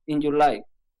your life.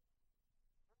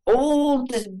 All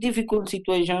the difficult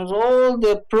situations, all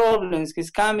the problems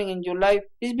is coming in your life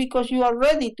is because you are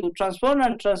ready to transform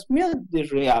and transmute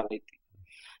this reality.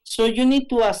 So you need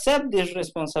to accept this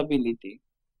responsibility.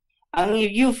 And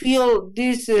if you feel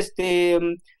these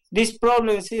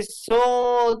problems is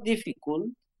so difficult,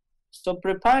 so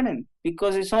prepare them,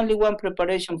 because it's only one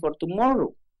preparation for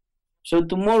tomorrow. So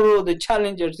tomorrow the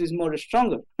challengers is more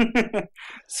stronger.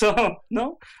 So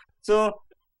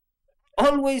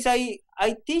always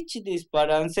I teach this part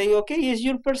and say, okay, it's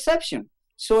your perception.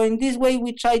 So in this way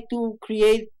we try to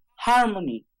create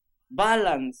harmony,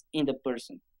 balance in the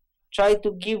person. Try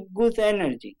to give good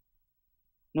energy.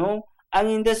 No? And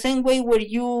in the same way where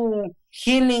you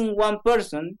healing one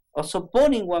person or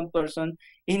supporting one person,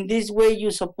 in this way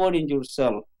you supporting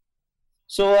yourself.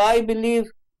 So I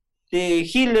believe the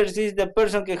healers is the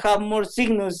person can have more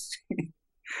signals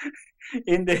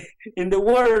in the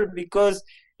world, because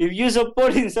if you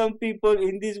supporting some people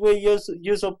in this way,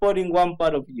 you're supporting one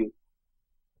part of you.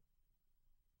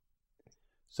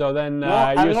 So then, No,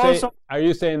 are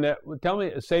you saying that?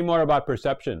 Say more about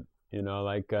perception. You know,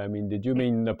 like, I mean, did you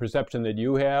mean the perception that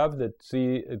you have that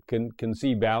can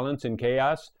see balance in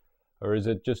chaos, or is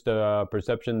it just a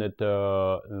perception that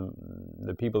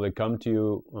the people that come to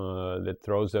you that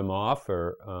throws them off,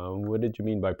 or what did you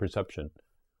mean by perception?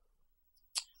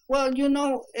 Well,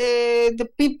 the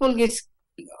people is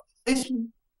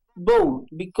both,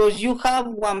 because you have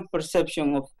one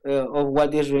perception of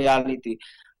what is reality,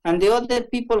 and the other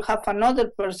people have another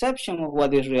perception of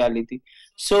what is reality.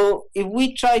 So if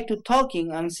we try to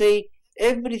talking and say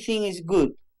everything is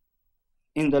good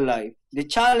in the life, the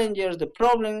challenges, the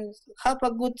problems have a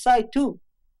good side too.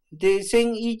 The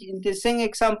same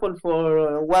example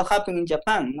for what happened in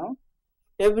Japan, no?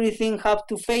 Everything have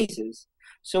two faces.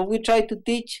 So we try to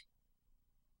teach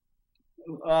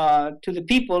to the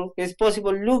people, it's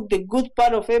possible, look the good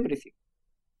part of everything.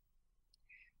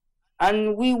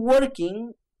 And we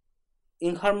working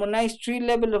in harmonized three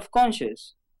level of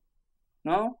conscious,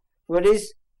 no? Where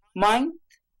is mind,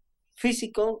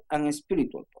 physical, and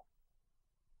spiritual,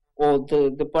 or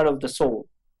the part of the soul.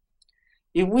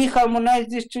 If we harmonize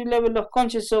these three levels of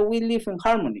conscious, so we live in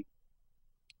harmony.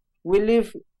 We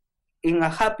live in a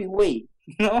happy way,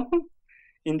 no?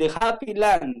 In the happy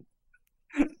land.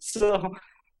 So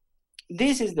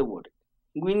this is the word.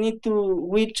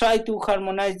 We try to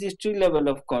harmonize these three levels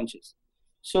of conscious.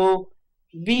 So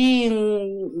be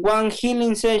in one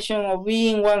healing session, or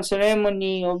be in one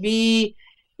ceremony, or be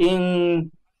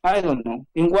in, I don't know,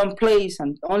 in one place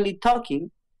and only talking,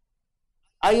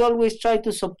 I always try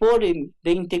to support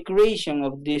the integration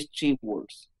of these three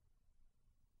words.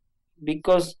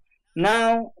 Because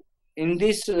now, in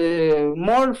this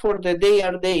more for the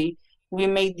day, we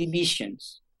make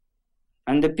divisions.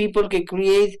 And the people can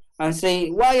create and say,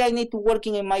 why I need to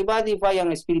working in my body if I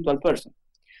am a spiritual person?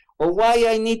 Or why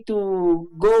I need to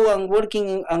go and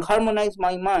working and harmonize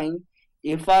my mind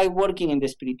if I working in the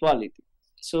spirituality?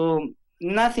 So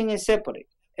nothing is separate.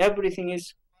 Everything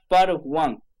is part of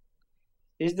one.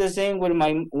 It's the same when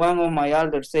one of my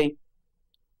elders say,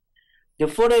 the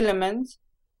four elements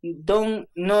don't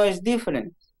know it's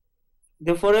different.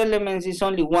 The four elements is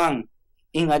only one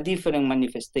in a different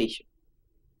manifestation.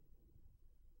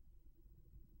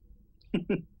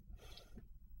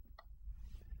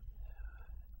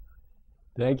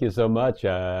 Thank you so much.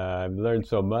 I've learned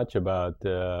so much about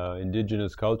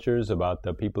indigenous cultures, about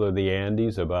the people of the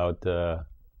Andes, about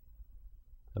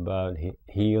about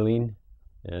healing,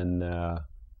 and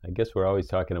I guess we're always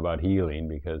talking about healing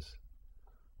because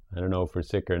I don't know if we're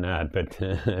sick or not, but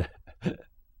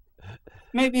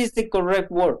maybe it's the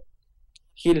correct word,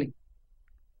 healing,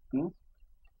 no?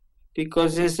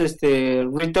 Because this is the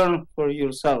return for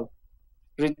yourself,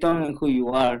 return who you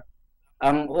are,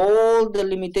 and all the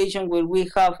limitations that we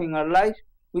have in our life,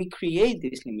 we create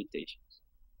these limitations.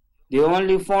 The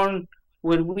only form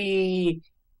where we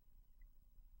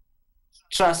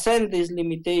transcend these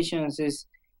limitations is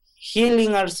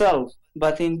healing ourselves,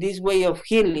 but in this way of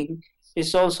healing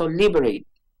is also liberate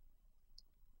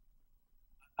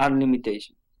our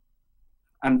limitation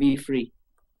and be free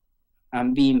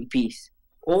and be in peace.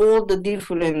 All the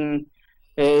different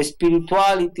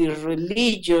spiritualities,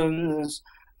 religions,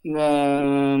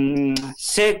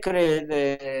 sacred,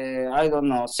 I don't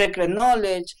know, sacred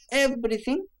knowledge,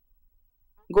 everything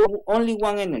go only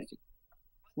one energy.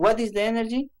 What is the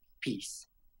energy? Peace.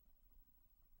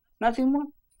 Nothing more.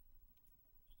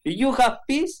 If you have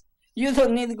peace, you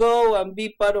don't need to go and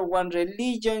be part of one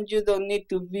religion. You don't need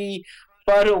to be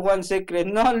part of one sacred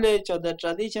knowledge or the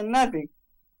tradition, nothing.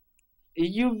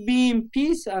 If you be in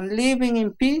peace and living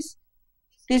in peace,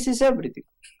 this is everything.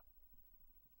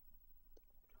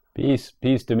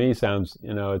 peace to me sounds,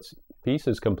 it's peace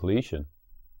is completion.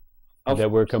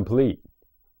 That we're complete.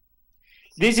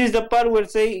 This is the part where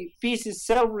say peace is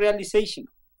self-realization.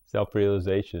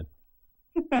 Self-realization.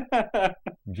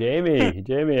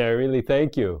 Jhaimy, I really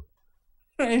thank you.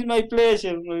 It's my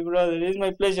pleasure, my brother. It's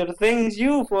my pleasure. Thanks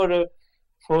you for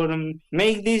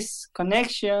make this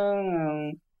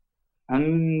connection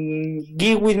and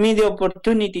give with me the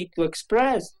opportunity to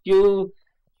express. You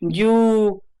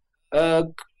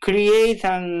create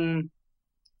and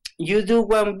you do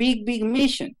one big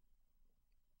mission.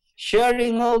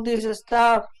 Sharing all this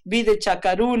stuff, be the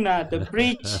Chakaruna, the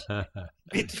bridge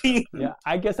between. Yeah,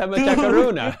 I guess I'm a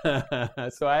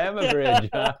Chakaruna, so I am a bridge.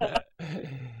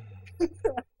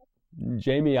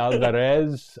 Jhaimy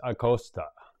Alvarez-Acosta.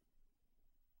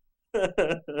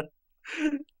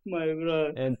 My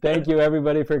brother. And thank you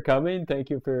everybody for coming.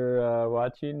 Thank you for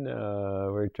watching.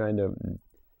 We're trying to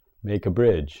make a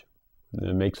bridge,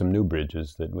 make some new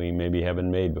bridges that we maybe haven't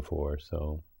made before.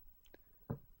 So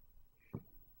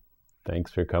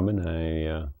thanks for coming.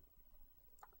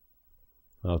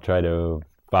 I'll try to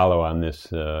follow on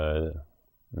this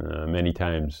many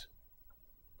times.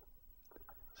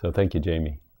 So thank you,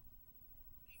 Jhaimy.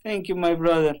 Thank you, my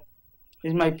brother.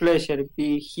 It's my pleasure to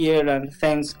be here, and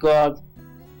thanks God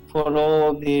for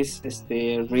all this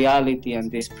reality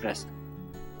and this present.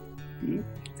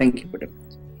 Thank you very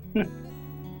much.